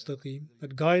as-sirat al-mustaqim,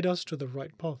 that guide us to the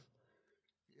right path.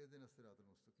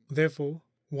 Therefore,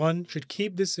 one should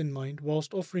keep this in mind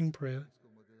whilst offering prayer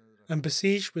and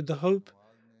beseech with the hope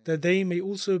that they may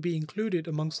also be included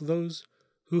amongst those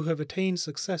who have attained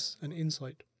success and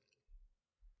insight.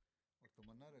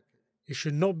 It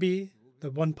should not be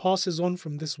that one passes on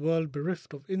from this world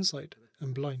bereft of insight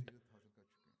and blind.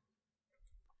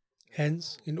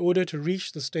 Hence, in order to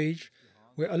reach the stage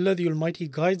where Allah the Almighty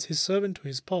guides His servant to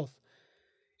His path,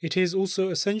 it is also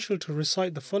essential to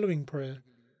recite the following prayer,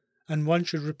 and one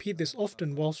should repeat this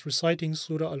often whilst reciting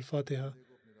Surah Al-Fatiha,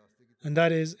 and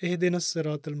that is Ihdina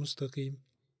as-sirat al-mustaqim,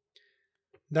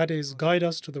 that is, guide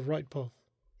us to the right path.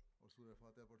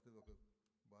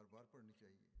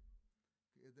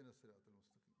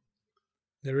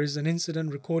 There is an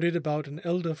incident recorded about an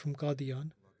elder from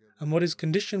Qadian and what his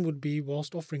condition would be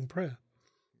whilst offering prayer.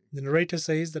 The narrator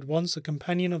says that once a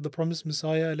companion of the promised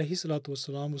Messiah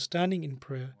ﷺ was standing in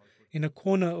prayer in a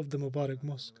corner of the Mubarak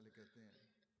mosque,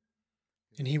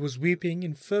 and he was weeping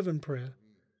in fervent prayer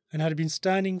and had been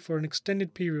standing for an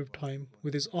extended period of time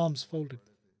with his arms folded.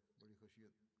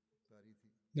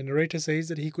 The narrator says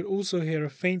that he could also hear a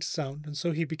faint sound, and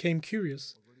so he became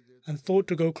curious and thought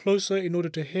to go closer in order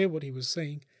to hear what he was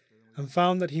saying, and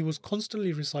found that he was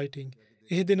constantly reciting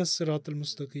Ihdina as-sirat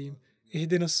al-mustaqim,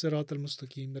 Ihdina as-sirat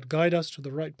al-mustaqim, that guide us to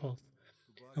the right path.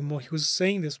 And he was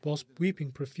saying this whilst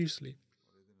weeping profusely.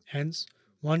 Hence,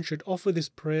 one should offer this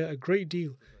prayer a great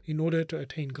deal in order to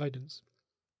attain guidance.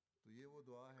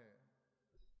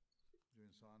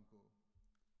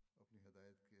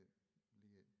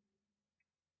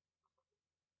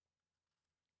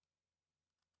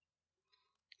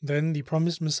 Then the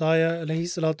promised Messiah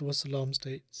ﷺ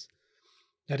states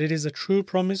that it is a true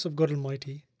promise of God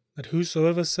Almighty that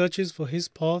whosoever searches for his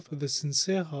path with a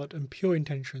sincere heart and pure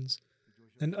intentions,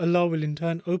 then Allah will in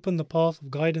turn open the path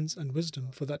of guidance and wisdom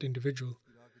for that individual.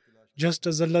 Just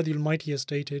as Allah the Almighty has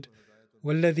stated,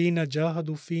 وَالَّذِينَ جَاهَدُوا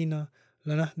فِينَا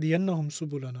لَنَهْدِيَنَّهُمْ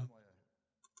سُبُلَنَا.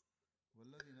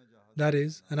 That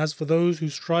is, and as for those who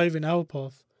strive in our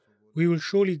path, we will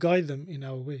surely guide them in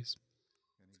our ways.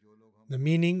 The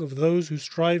meaning of those who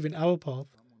strive in our path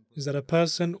is that a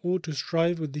person ought to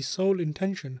strive with the sole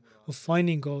intention of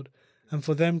finding God and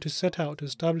for them to set out to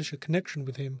establish a connection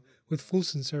with Him with full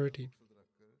sincerity.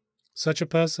 Such a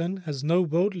person has no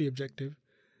worldly objective,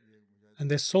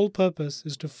 and their sole purpose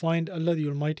is to find Allah the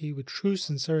Almighty with true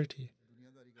sincerity.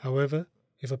 However,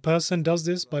 if a person does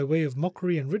this by way of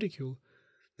mockery and ridicule,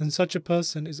 then such a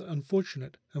person is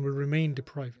unfortunate and will remain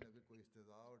deprived.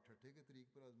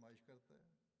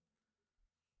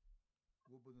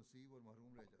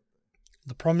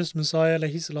 The promised Messiah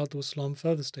ﷺ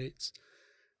further states,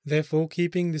 therefore,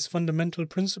 keeping this fundamental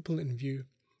principle in view,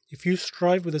 if you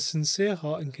strive with a sincere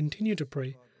heart and continue to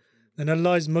pray, then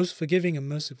Allah is most forgiving and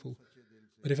merciful.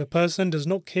 But if a person does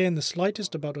not care in the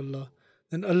slightest about Allah,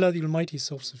 then Allah the Almighty is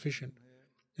self-sufficient.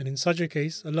 And in such a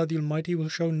case, Allah the Almighty will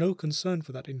show no concern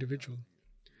for that individual.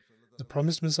 The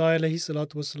promised Messiah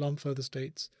ﷺ further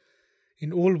states,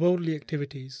 in all worldly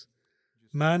activities,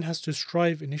 man has to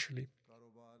strive initially.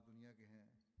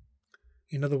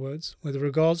 In other words, with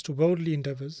regards to worldly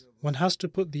endeavors, one has to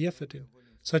put the effort in,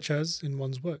 such as in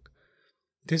one's work.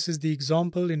 This is the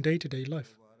example in day-to-day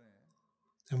life.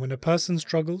 And when a person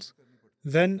struggles,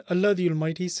 then Allah the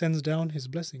Almighty sends down His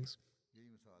blessings.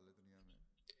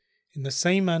 In the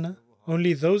same manner,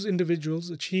 only those individuals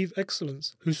achieve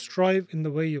excellence who strive in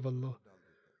the way of Allah.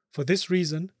 For this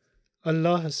reason,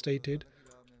 Allah has stated,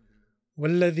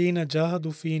 وَالَّذِينَ جَاهَدُوا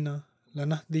فِينَا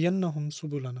لَنَهْدِيَنَّهُمْ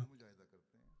سُبُلَنَا.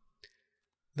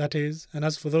 That is, and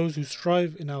as for those who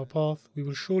strive in our path, we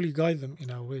will surely guide them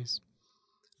in our ways.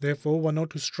 Therefore, one ought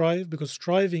to strive because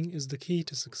striving is the key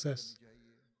to success.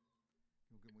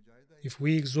 If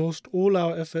we exhaust all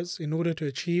our efforts in order to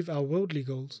achieve our worldly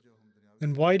goals,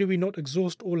 then why do we not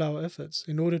exhaust all our efforts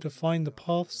in order to find the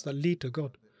paths that lead to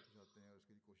God?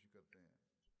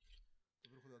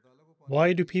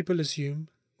 Why do people assume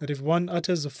that if one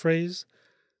utters a phrase,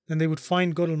 then they would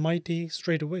find God Almighty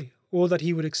straight away, or that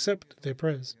He would accept their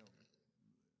prayers?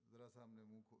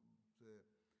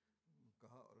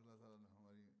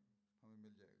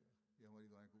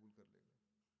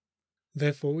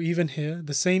 Therefore, even here,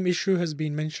 the same issue has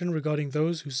been mentioned regarding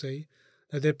those who say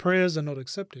that their prayers are not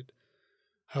accepted.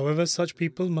 However, such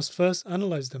people must first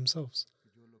analyze themselves.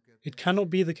 It cannot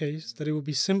be the case that it will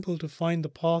be simple to find the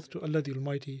path to Allah the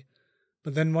Almighty,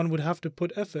 but then one would have to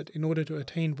put effort in order to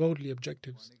attain worldly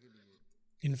objectives.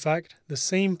 In fact, the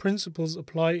same principles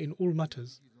apply in all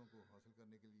matters.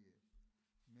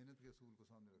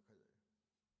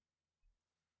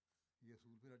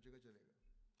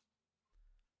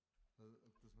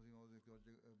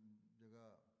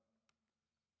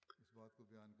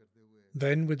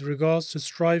 Then, with regards to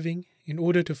striving in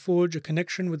order to forge a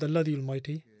connection with Allah the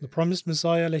Almighty, the promised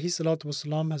Messiah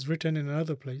ﷺ has written in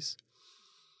another place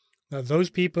that those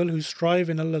people who strive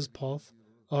in Allah's path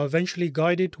are eventually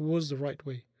guided towards the right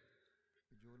way.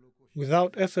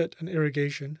 Without effort and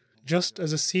irrigation, just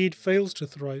as a seed fails to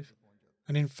thrive,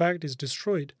 and in fact is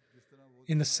destroyed,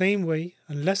 in the same way,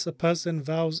 unless a person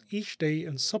vows each day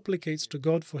and supplicates to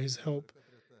God for his help,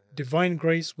 divine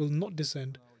grace will not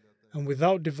descend, and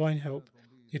without divine help,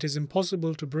 it is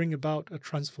impossible to bring about a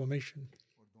transformation.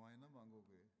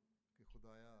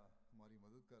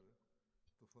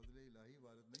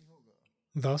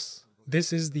 Thus,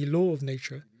 this is the law of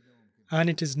nature, and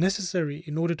it is necessary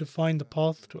in order to find the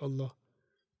path to Allah.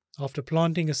 After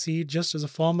planting a seed, just as a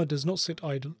farmer does not sit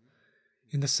idle,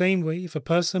 in the same way, if a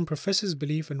person professes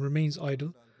belief and remains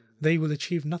idle, they will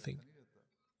achieve nothing.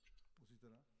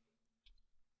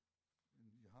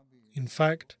 In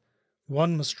fact,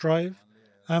 one must strive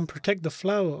and protect the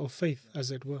flower of faith,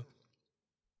 as it were.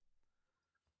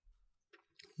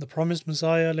 The promised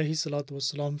Messiah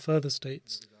ﷺ further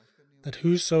states that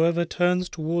whosoever turns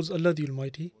towards Allah the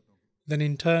Almighty, then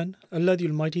in turn Allah the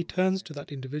Almighty turns to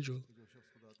that individual.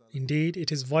 Indeed,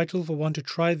 it is vital for one to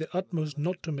try the utmost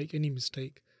not to make any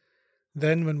mistake.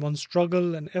 Then when one's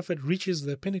struggle and effort reaches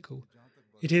their pinnacle,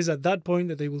 it is at that point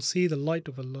that they will see the light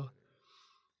of Allah.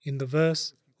 In the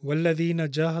verse, وَالَّذِينَ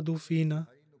جَاهَدُوا فِينَا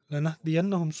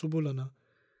لَنَهْدِيَنَّهُمْ سُبُلَنَا.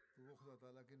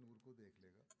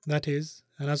 That is,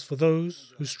 and as for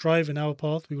those who strive in our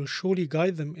path, we will surely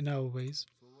guide them in our ways.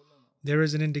 There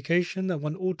is an indication that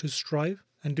one ought to strive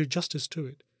and do justice to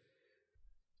it.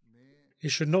 It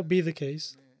should not be the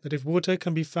case that if water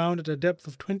can be found at a depth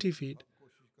of 20 feet,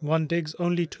 one digs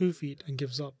only 2 feet and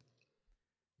gives up.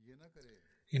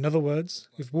 In other words,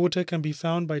 if water can be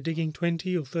found by digging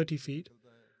 20 or 30 feet,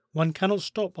 one cannot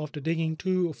stop after digging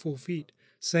 2 or 4 feet,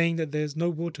 saying that there is no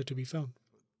water to be found.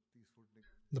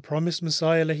 The promised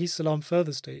Messiah ﷺ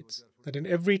further states that in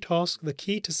every task the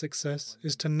key to success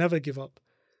is to never give up.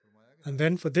 And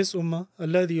then for this ummah,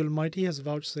 Allah the Almighty has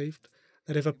vouchsafed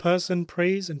that if a person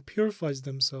prays and purifies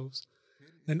themselves,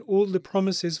 then all the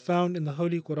promises found in the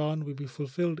Holy Quran will be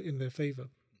fulfilled in their favor.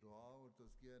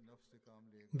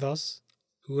 Thus,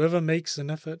 whoever makes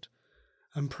an effort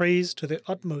and prays to their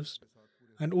utmost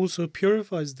and also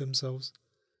purifies themselves,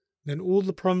 then all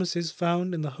the promises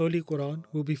found in the Holy Quran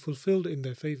will be fulfilled in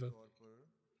their favor.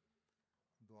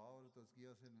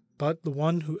 But the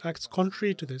one who acts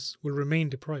contrary to this will remain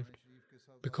deprived,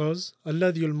 because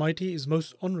Allah the Almighty is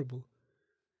most honorable,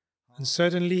 and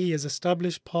certainly He has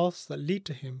established paths that lead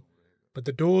to Him, but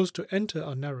the doors to enter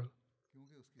are narrow,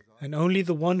 and only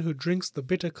the one who drinks the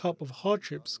bitter cup of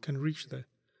hardships can reach there.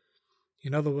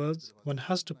 In other words, one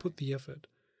has to put the effort.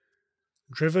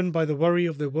 Driven by the worry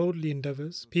of their worldly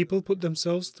endeavors, people put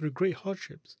themselves through great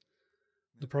hardships.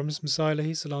 The promised Messiah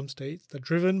ﷺ states that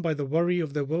driven by the worry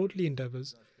of their worldly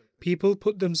endeavors, people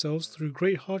put themselves through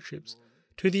great hardships,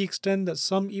 to the extent that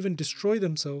some even destroy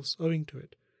themselves owing to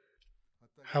it.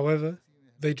 However,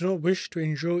 they do not wish to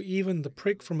endure even the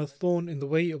prick from a thorn in the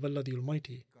way of Allah the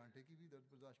Almighty.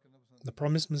 The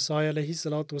promised Messiah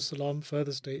ﷺ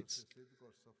further states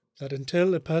that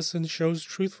until a person shows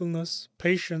truthfulness,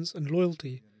 patience, and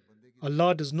loyalty,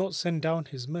 Allah does not send down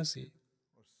His mercy.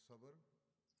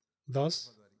 Thus,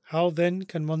 how then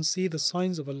can one see the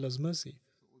signs of Allah's mercy?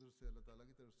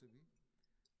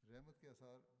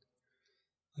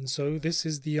 And so, this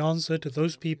is the answer to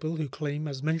those people who claim,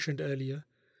 as mentioned earlier,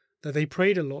 that they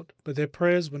prayed a lot, but their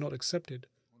prayers were not accepted.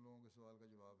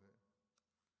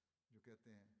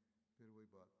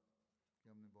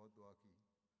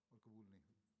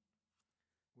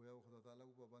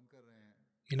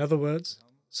 In other words,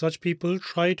 such people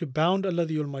try to bound Allah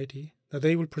the Almighty that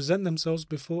they will present themselves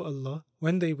before Allah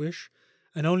when they wish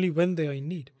and only when they are in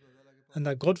need, and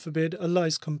that God forbid Allah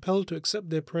is compelled to accept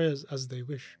their prayers as they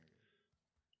wish.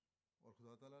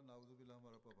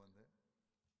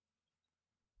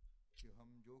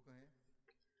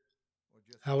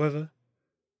 However,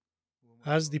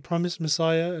 as the promised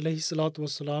Messiah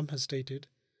ﷺ has stated,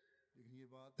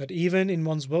 that even in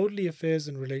one's worldly affairs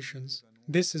and relations,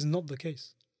 this is not the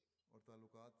case.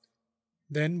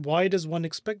 Then why does one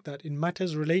expect that in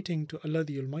matters relating to Allah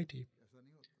the Almighty?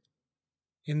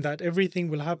 In that everything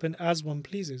will happen as one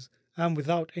pleases and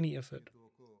without any effort.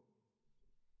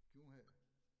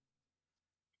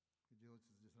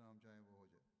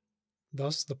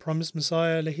 Thus, the promised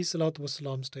Messiah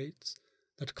ﷺ states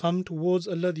that come towards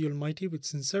Allah the Almighty with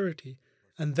sincerity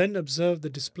and then observe the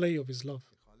display of His love.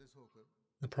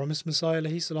 The promised Messiah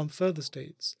ﷺ further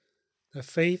states that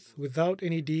faith without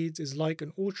any deeds is like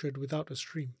an orchard without a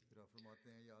stream.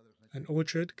 An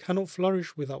orchard cannot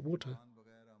flourish without water.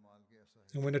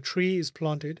 And when a tree is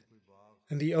planted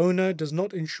and the owner does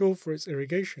not ensure for its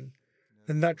irrigation,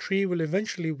 then that tree will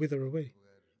eventually wither away.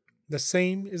 The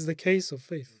same is the case of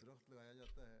faith.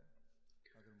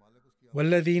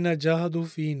 وَالَّذِينَ جَاهَدُوا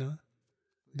فِينَا.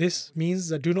 This means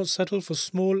that do not settle for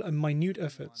small and minute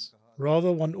efforts.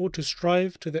 Rather, one ought to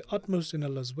strive to the utmost in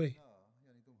Allah's way.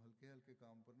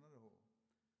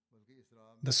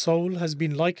 The soul has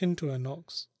been likened to an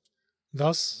ox.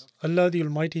 Thus, Allah the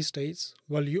Almighty states,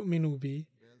 وَلْيُؤْمِنُوا بِي,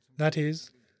 that is,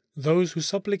 those who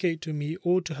supplicate to me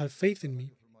ought to have faith in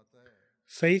me.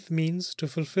 Faith means to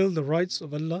fulfill the rights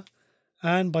of Allah,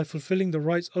 and by fulfilling the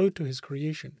rights owed to His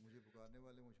creation.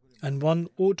 And one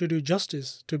ought to do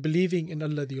justice to believing in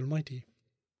Allah the Almighty.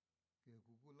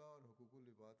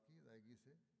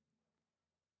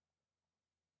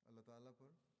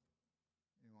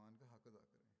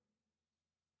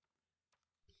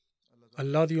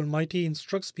 Allah the Almighty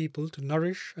instructs people to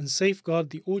nourish and safeguard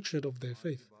the orchard of their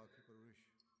faith.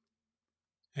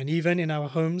 And even in our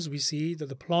homes, we see that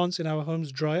the plants in our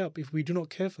homes dry up if we do not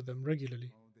care for them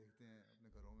regularly.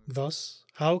 Thus,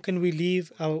 how can we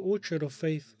leave our orchard of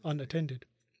faith unattended?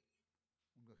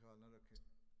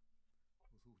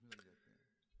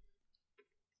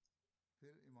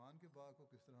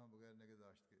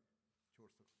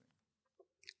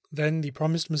 Then the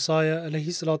promised Messiah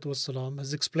ﷺ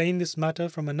has explained this matter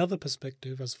from another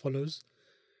perspective as follows.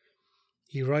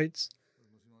 He writes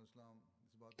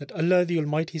that Allah the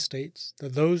Almighty states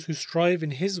that those who strive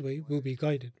in His way will be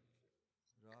guided.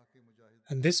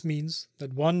 And this means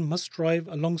that one must strive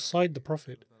alongside the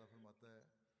Prophet.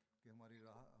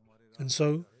 And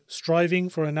so, striving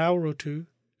for an hour or two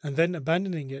and then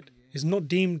abandoning it is not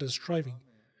deemed as striving.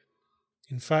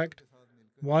 In fact,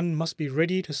 one must be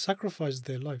ready to sacrifice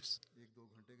their lives.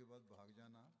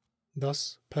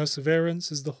 Thus,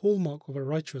 perseverance is the hallmark of a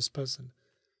righteous person.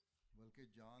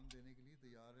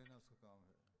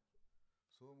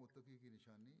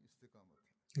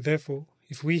 Therefore,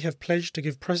 if we have pledged to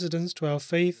give precedence to our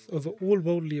faith over all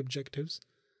worldly objectives,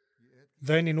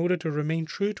 then in order to remain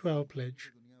true to our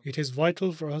pledge, it is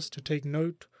vital for us to take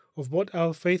note of what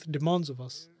our faith demands of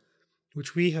us,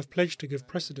 which we have pledged to give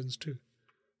precedence to.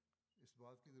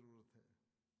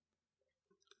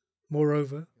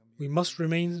 Moreover, we must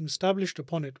remain established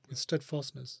upon it with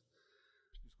steadfastness.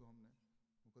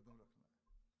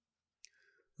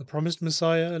 The promised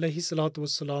Messiah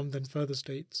ﷺ then further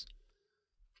states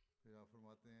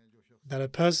that a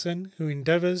person who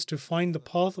endeavors to find the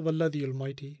path of Allah the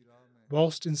Almighty,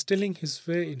 whilst instilling his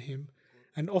fear in Him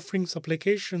and offering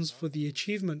supplications for the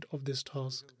achievement of this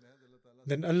task,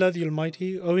 then Allah the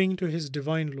Almighty, owing to His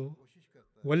divine law,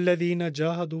 وَالَّذِينَ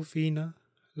جَاهَدُوا فِينَا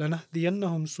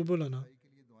لَنَهْدِيَنَّهُمْ سُبُلَنَا,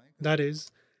 that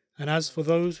is, and as for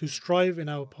those who strive in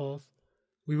our path,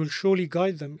 we will surely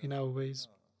guide them in our ways.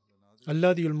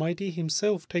 Allah the Almighty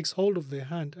Himself takes hold of their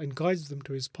hand and guides them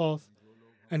to His path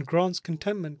and grants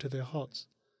contentment to their hearts.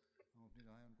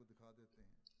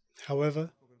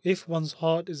 However, if one's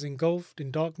heart is engulfed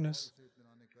in darkness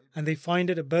and they find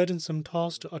it a burdensome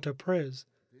task to utter prayers,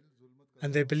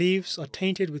 and their beliefs are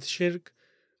tainted with shirk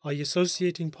are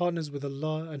associating partners with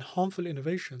Allah and harmful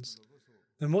innovations,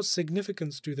 then what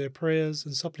significance do their prayers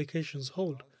and supplications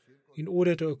hold in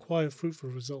order to acquire fruitful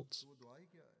results?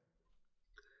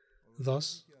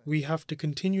 Thus, we have to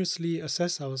continuously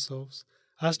assess ourselves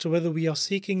as to whether we are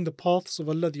seeking the paths of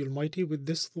Allah the Almighty with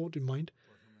this thought in mind,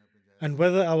 and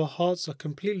whether our hearts are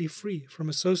completely free from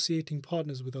associating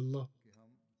partners with Allah.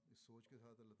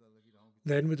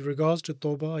 Then, with regards to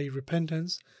Tawbah, i.e.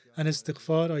 repentance, and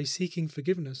Istighfar, i.e. seeking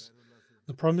forgiveness,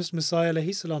 the promised Messiah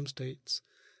ﷺ states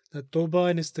that Tawbah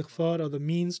and Istighfar are the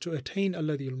means to attain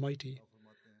Allah the Almighty.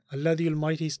 Allah the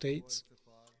Almighty states,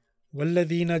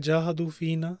 وَالَّذِينَ جَاهَدُوا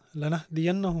فِينَا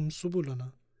لَنَهْدِيَنَّهُمْ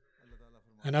سُبُلَنَا.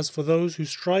 And as for those who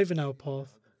strive in our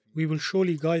path, we will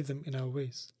surely guide them in our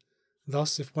ways.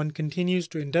 Thus, if one continues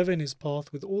to endeavour in his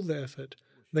path with all their effort,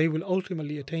 they will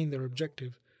ultimately attain their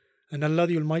objective, and Allah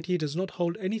the Almighty does not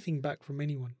hold anything back from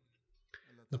anyone.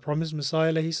 The promised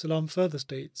Messiah ﷺ further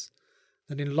states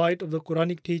that in light of the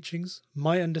Quranic teachings,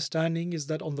 my understanding is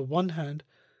that on the one hand,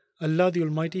 Allah the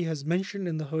Almighty has mentioned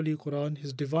in the Holy Quran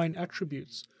His divine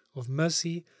attributes of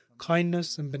mercy,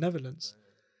 kindness and benevolence,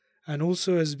 and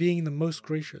also as being the most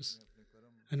gracious.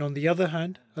 And on the other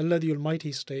hand, Allah the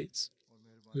Almighty states,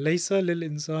 Laysa lil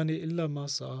insani illa ma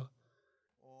sa'a.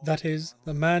 That is,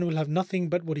 the man will have nothing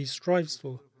but what he strives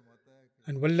for.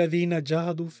 And وَالَّذِينَ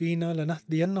جَاهَدُوا فِينَا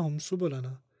لَنَهْدِيَنَّهُمْ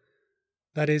سُبُلَنَا.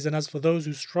 That is, and as for those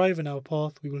who strive in our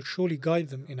path, we will surely guide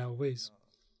them in our ways.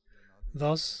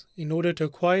 Thus, in order to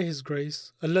acquire His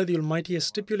grace, Allah the Almighty has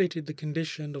stipulated the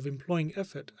condition of employing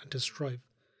effort and to strive.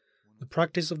 The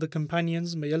practice of the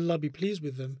companions, may Allah be pleased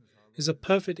with them, is a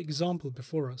perfect example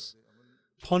before us.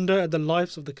 Ponder at the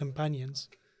lives of the companions.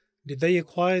 Did they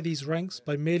acquire these ranks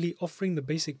by merely offering the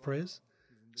basic prayers?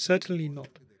 Certainly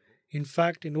not. In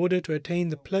fact, in order to attain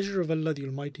the pleasure of Allah the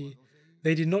Almighty,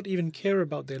 they did not even care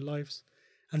about their lives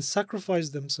and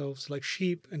sacrificed themselves like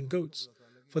sheep and goats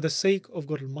for the sake of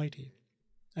God Almighty.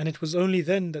 And it was only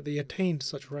then that they attained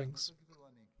such ranks.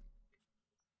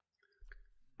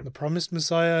 The promised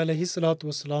Messiah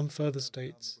ﷺ further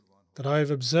states that I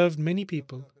have observed many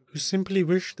people who simply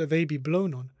wish that they be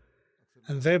blown on,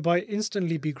 and thereby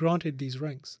instantly be granted these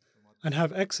ranks, and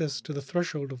have access to the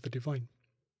threshold of the divine.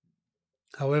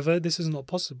 However, this is not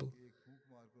possible.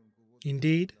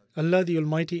 Indeed, Allah the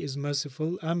Almighty is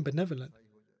merciful and benevolent.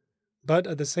 But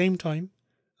at the same time,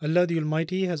 Allah the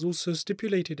Almighty has also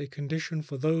stipulated a condition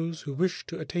for those who wish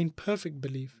to attain perfect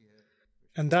belief,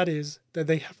 and that is that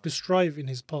they have to strive in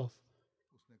His path.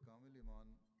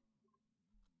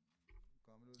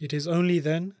 It is only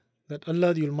then that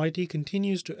Allah the Almighty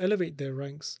continues to elevate their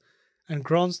ranks and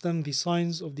grants them the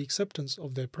signs of the acceptance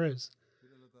of their prayers.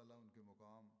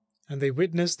 And they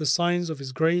witness the signs of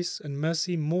His grace and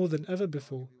mercy more than ever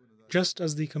before, just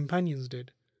as the companions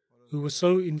did, who were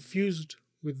so infused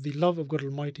with the love of God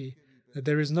Almighty that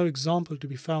there is no example to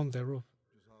be found thereof.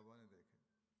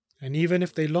 And even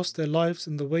if they lost their lives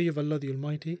in the way of Allah the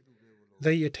Almighty,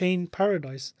 they attained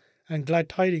paradise and glad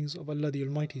tidings of Allah the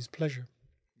Almighty's pleasure.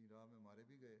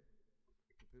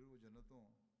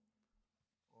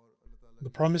 The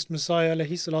promised Messiah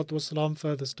ﷺ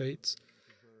further states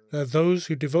that those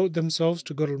who devote themselves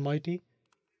to God Almighty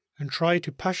and try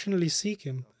to passionately seek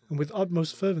Him and with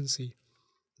utmost fervency,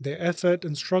 their effort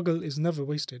and struggle is never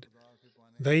wasted.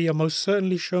 They are most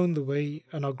certainly shown the way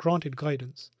and are granted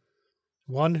guidance.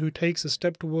 One who takes a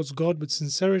step towards God with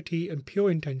sincerity and pure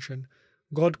intention,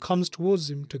 God comes towards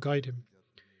him to guide him.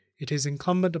 It is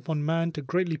incumbent upon man to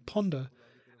greatly ponder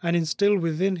and instill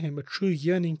within him a true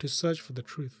yearning to search for the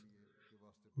truth.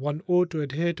 One ought to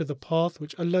adhere to the path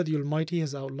which Allah the Almighty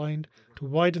has outlined to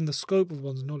widen the scope of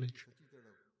one's knowledge.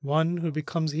 One who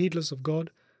becomes heedless of God,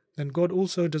 then God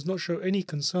also does not show any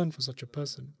concern for such a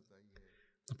person.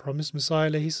 The promised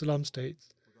Messiah ﷺ states,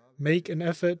 make an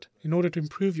effort in order to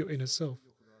improve your inner self.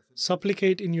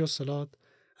 Supplicate in your salat,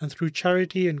 and through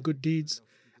charity and good deeds,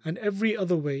 and every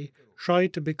other way, try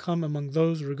to become among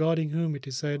those regarding whom it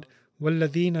is said,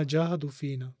 وَالَّذِينَ جَاهَدُوا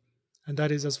فِينَا, and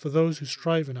that is as for those who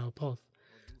strive in our path.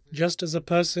 Just as a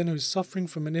person who is suffering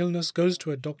from an illness goes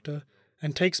to a doctor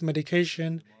and takes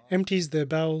medication, empties their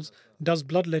bowels, does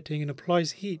bloodletting and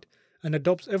applies heat, and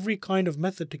adopts every kind of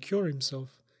method to cure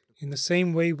himself, in the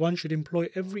same way one should employ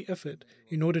every effort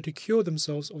in order to cure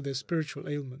themselves of their spiritual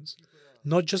ailments,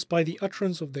 not just by the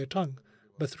utterance of their tongue,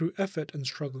 but through effort and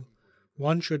struggle.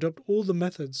 One should adopt all the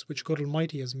methods which God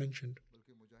Almighty has mentioned.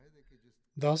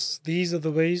 Thus, these are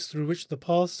the ways through which the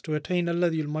paths to attain Allah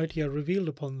the Almighty are revealed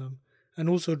upon them, and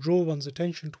also draw one's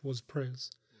attention towards prayers.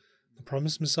 The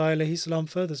promised Messiah ﷺ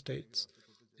further states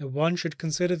that one should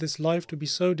consider this life to be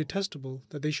so detestable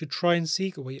that they should try and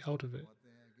seek a way out of it.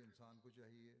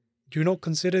 Do not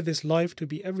consider this life to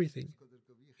be everything.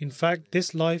 In fact,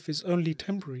 this life is only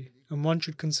temporary, and one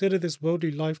should consider this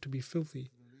worldly life to be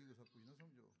filthy.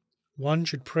 One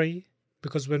should pray,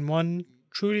 because when one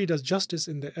truly does justice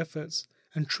in their efforts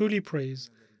and truly prays,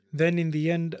 then in the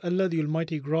end Allah the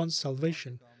Almighty grants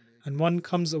salvation, and one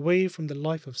comes away from the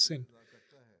life of sin.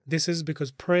 This is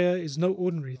because prayer is no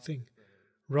ordinary thing.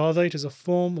 Rather, it is a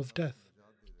form of death.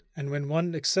 And when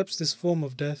one accepts this form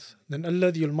of death, then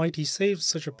Allah the Almighty saves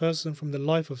such a person from the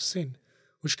life of sin,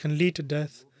 which can lead to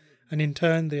death, and in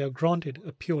turn they are granted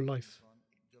a pure life.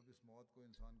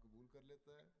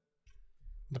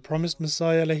 The promised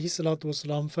Messiah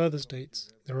ﷺ further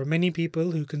states, there are many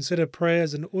people who consider prayer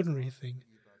as an ordinary thing.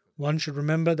 One should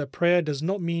remember that prayer does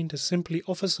not mean to simply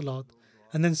offer salat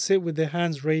and then sit with their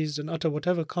hands raised and utter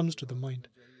whatever comes to the mind.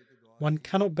 One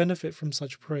cannot benefit from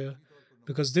such prayer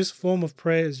because this form of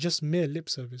prayer is just mere lip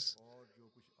service.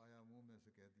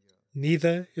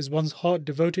 Neither is one's heart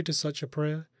devoted to such a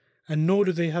prayer, and nor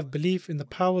do they have belief in the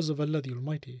powers of Allah the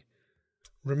Almighty.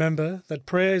 Remember that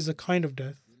prayer is a kind of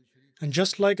death, and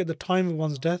just like at the time of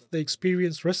one's death they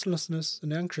experience restlessness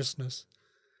and anxiousness,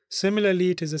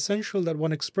 similarly it is essential that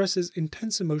one expresses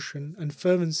intense emotion and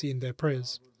fervency in their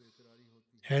prayers.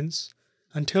 Hence,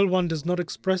 until one does not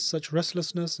express such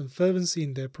restlessness and fervency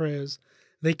in their prayers,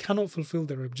 they cannot fulfill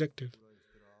their objective.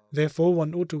 Therefore,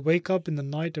 one ought to wake up in the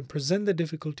night and present their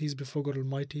difficulties before God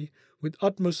Almighty with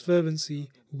utmost fervency,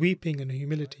 weeping and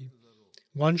humility.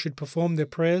 One should perform their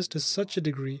prayers to such a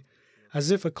degree as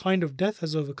if a kind of death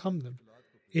has overcome them.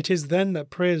 It is then that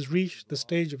prayers reach the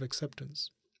stage of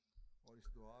acceptance.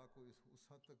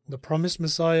 The promised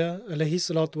Messiah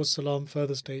ﷺ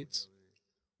further states,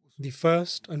 the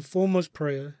first and foremost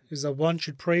prayer is that one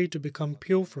should pray to become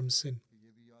pure from sin.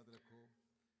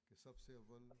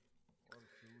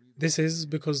 This is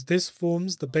because this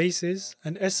forms the basis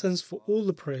and essence for all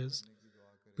the prayers,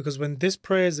 because when this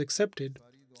prayer is accepted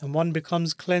and one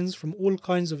becomes cleansed from all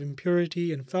kinds of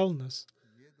impurity and foulness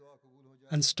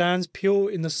and stands pure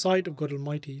in the sight of God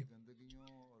Almighty,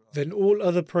 then all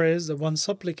other prayers that one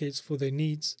supplicates for their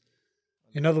needs,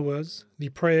 in other words, the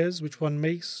prayers which one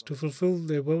makes to fulfill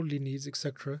their worldly needs,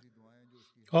 etc.,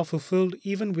 are fulfilled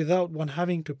even without one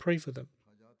having to pray for them.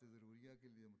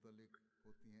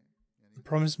 The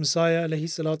promised Messiah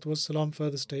ﷺ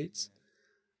further states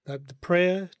that the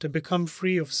prayer to become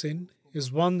free of sin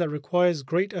is one that requires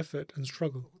great effort and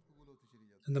struggle.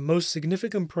 And the most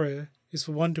significant prayer is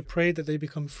for one to pray that they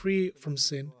become free from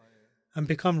sin and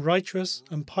become righteous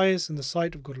and pious in the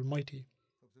sight of God Almighty.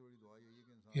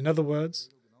 In other words,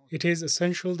 it is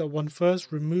essential that one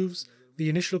first removes the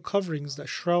initial coverings that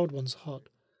shroud one's heart.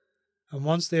 And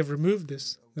once they have removed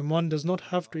this, then one does not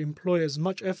have to employ as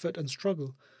much effort and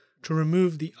struggle to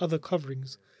remove the other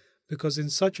coverings, because in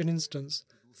such an instance,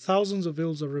 thousands of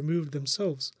ills are removed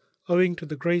themselves, owing to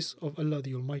the grace of Allah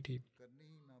the Almighty.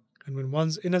 And when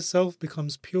one's inner self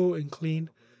becomes pure and clean,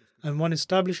 and one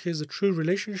establishes a true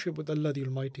relationship with Allah the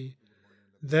Almighty,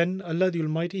 then Allah the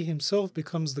Almighty Himself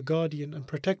becomes the guardian and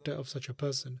protector of such a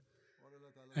person.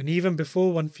 And even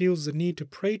before one feels the need to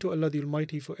pray to Allah the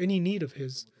Almighty for any need of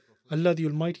his, Allah the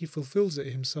Almighty fulfills it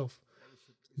Himself.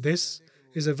 This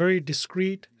is a very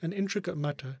discreet and intricate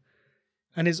matter,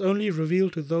 and is only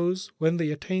revealed to those when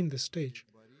they attain this stage.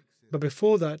 But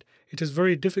before that, it is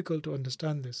very difficult to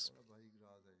understand this.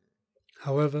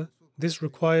 However, this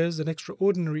requires an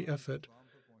extraordinary effort,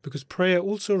 because prayer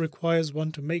also requires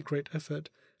one to make great effort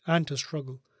and to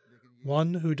struggle.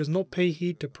 One who does not pay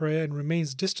heed to prayer and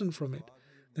remains distant from it,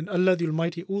 then Allah the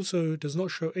Almighty also does not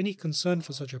show any concern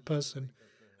for such a person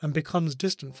and becomes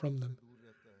distant from them.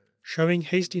 Showing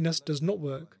hastiness does not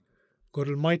work. God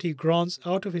Almighty grants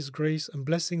out of His grace and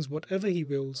blessings whatever He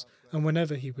wills and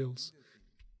whenever He wills.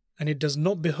 And it does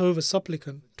not behove a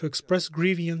supplicant to express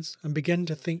grievance and begin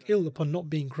to think ill upon not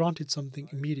being granted something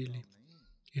immediately.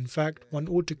 In fact, one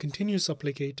ought to continue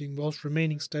supplicating whilst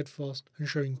remaining steadfast and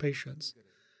showing patience.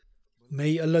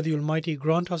 May Allah the Almighty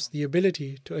grant us the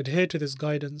ability to adhere to this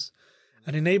guidance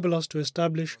and enable us to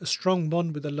establish a strong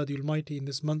bond with Allah the Almighty in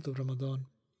this month of Ramadan.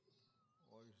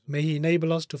 May He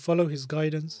enable us to follow His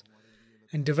guidance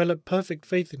and develop perfect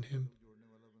faith in Him.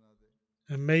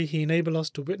 And may He enable us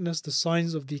to witness the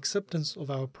signs of the acceptance of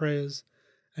our prayers,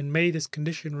 and may this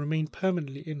condition remain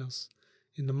permanently in us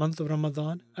in the month of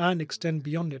Ramadan and extend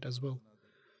beyond it as well.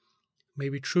 May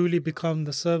we truly become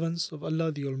the servants of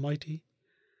Allah the Almighty,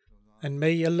 and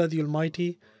may Allah the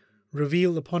Almighty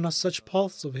reveal upon us such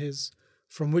paths of His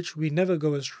from which we never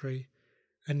go astray,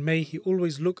 and may He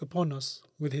always look upon us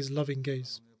with His loving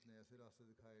gaze.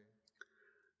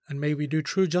 And may we do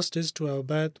true justice to our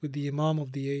bath with the Imam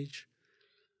of the age,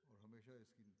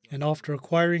 And after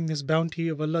acquiring this bounty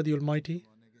of Allah the Almighty,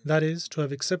 that is, to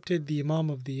have accepted the Imam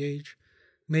of the age,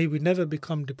 may we never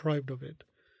become deprived of it.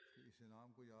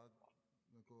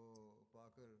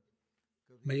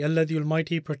 May Allah the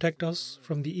Almighty protect us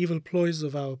from the evil ploys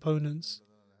of our opponents,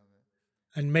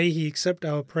 and may He accept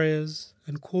our prayers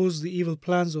and cause the evil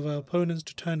plans of our opponents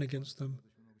to turn against them,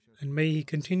 and may He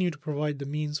continue to provide the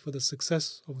means for the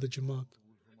success of the Jamaat.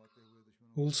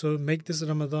 Also, make this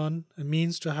Ramadan a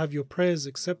means to have your prayers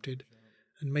accepted,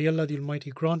 and may Allah the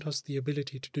Almighty grant us the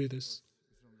ability to do this.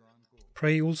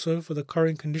 Pray also for the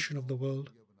current condition of the world,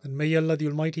 and may Allah the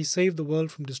Almighty save the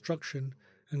world from destruction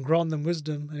and grant them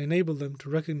wisdom and enable them to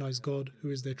recognize God,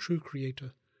 who is their true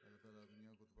creator.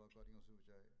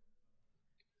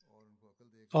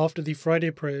 After the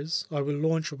Friday prayers, I will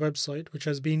launch a website which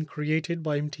has been created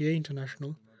by MTA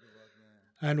International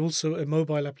and also a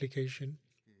mobile application.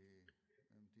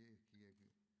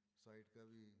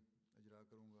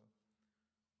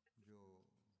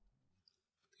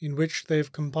 In which they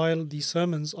have compiled the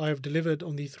sermons I have delivered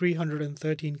on the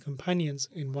 313 companions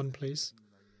in one place.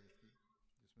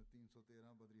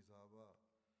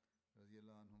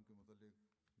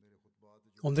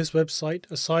 On this website,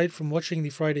 aside from watching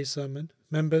the Friday sermon,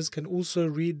 members can also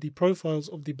read the profiles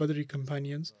of the Badri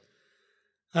companions,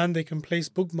 and they can place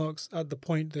bookmarks at the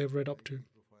point they have read up to.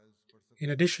 In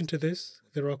addition to this,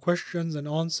 there are questions and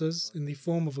answers in the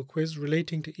form of a quiz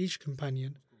relating to each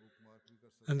companion,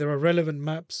 and there are relevant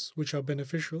maps which are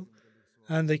beneficial,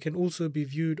 and they can also be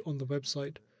viewed on the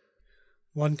website.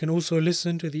 One can also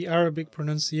listen to the Arabic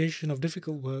pronunciation of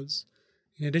difficult words.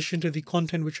 In addition to the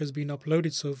content which has been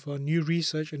uploaded so far, new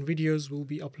research and videos will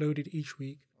be uploaded each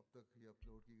week.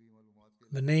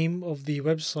 The name of the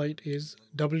website is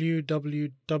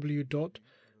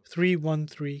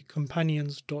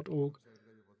www.313companions.org.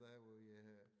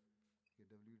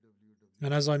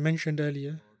 And as I mentioned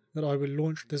earlier, that I will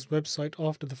launch this website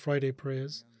after the Friday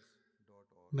prayers.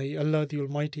 May Allah the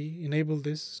Almighty enable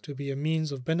this to be a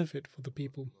means of benefit for the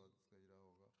people.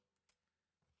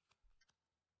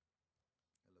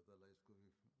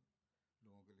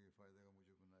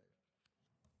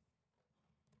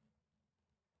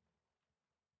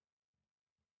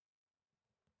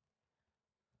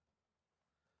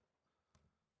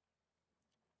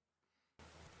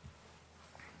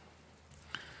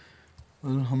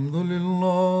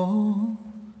 Alhamdulillah,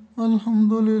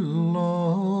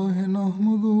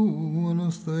 nahmaduhu wa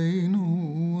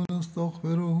nasta'inuhu wa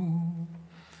nastaghfiruhu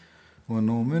wa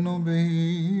nu'minu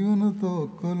bihi wa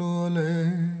natawakkalu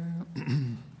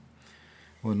alayhi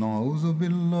wa na'udhu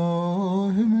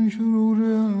billahi min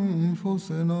shururi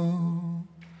anfusina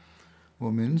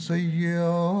wa min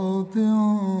sayyiati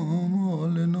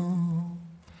a'malina.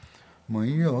 من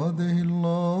يهده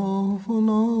الله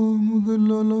فلا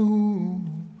مضل له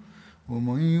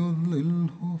ومن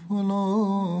يضلله فلا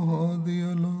هادي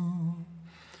له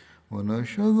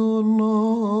ونشهد أن لا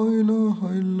إله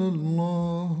إلا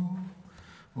الله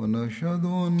ونشهد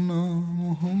أن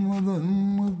محمدا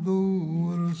عبده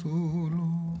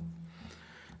ورسوله.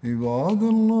 عباد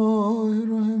الله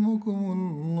رحمكم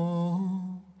الله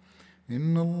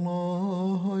إن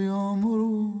الله يأمر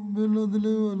بالعدل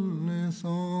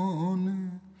والإحسان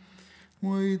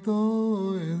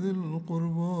وإيتاء ذي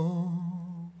القربى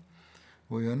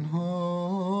وينهى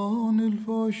عن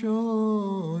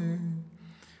الفحشاء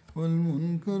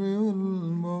والمنكر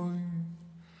والبغي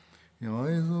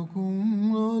يعظكم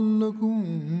لعلكم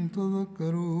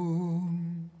تذكرون.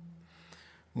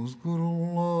 اذكروا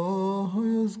الله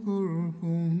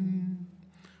يذكركم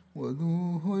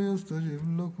وادعوه يستجب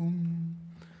لكم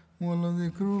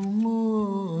ولذكر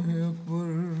الله أكبر.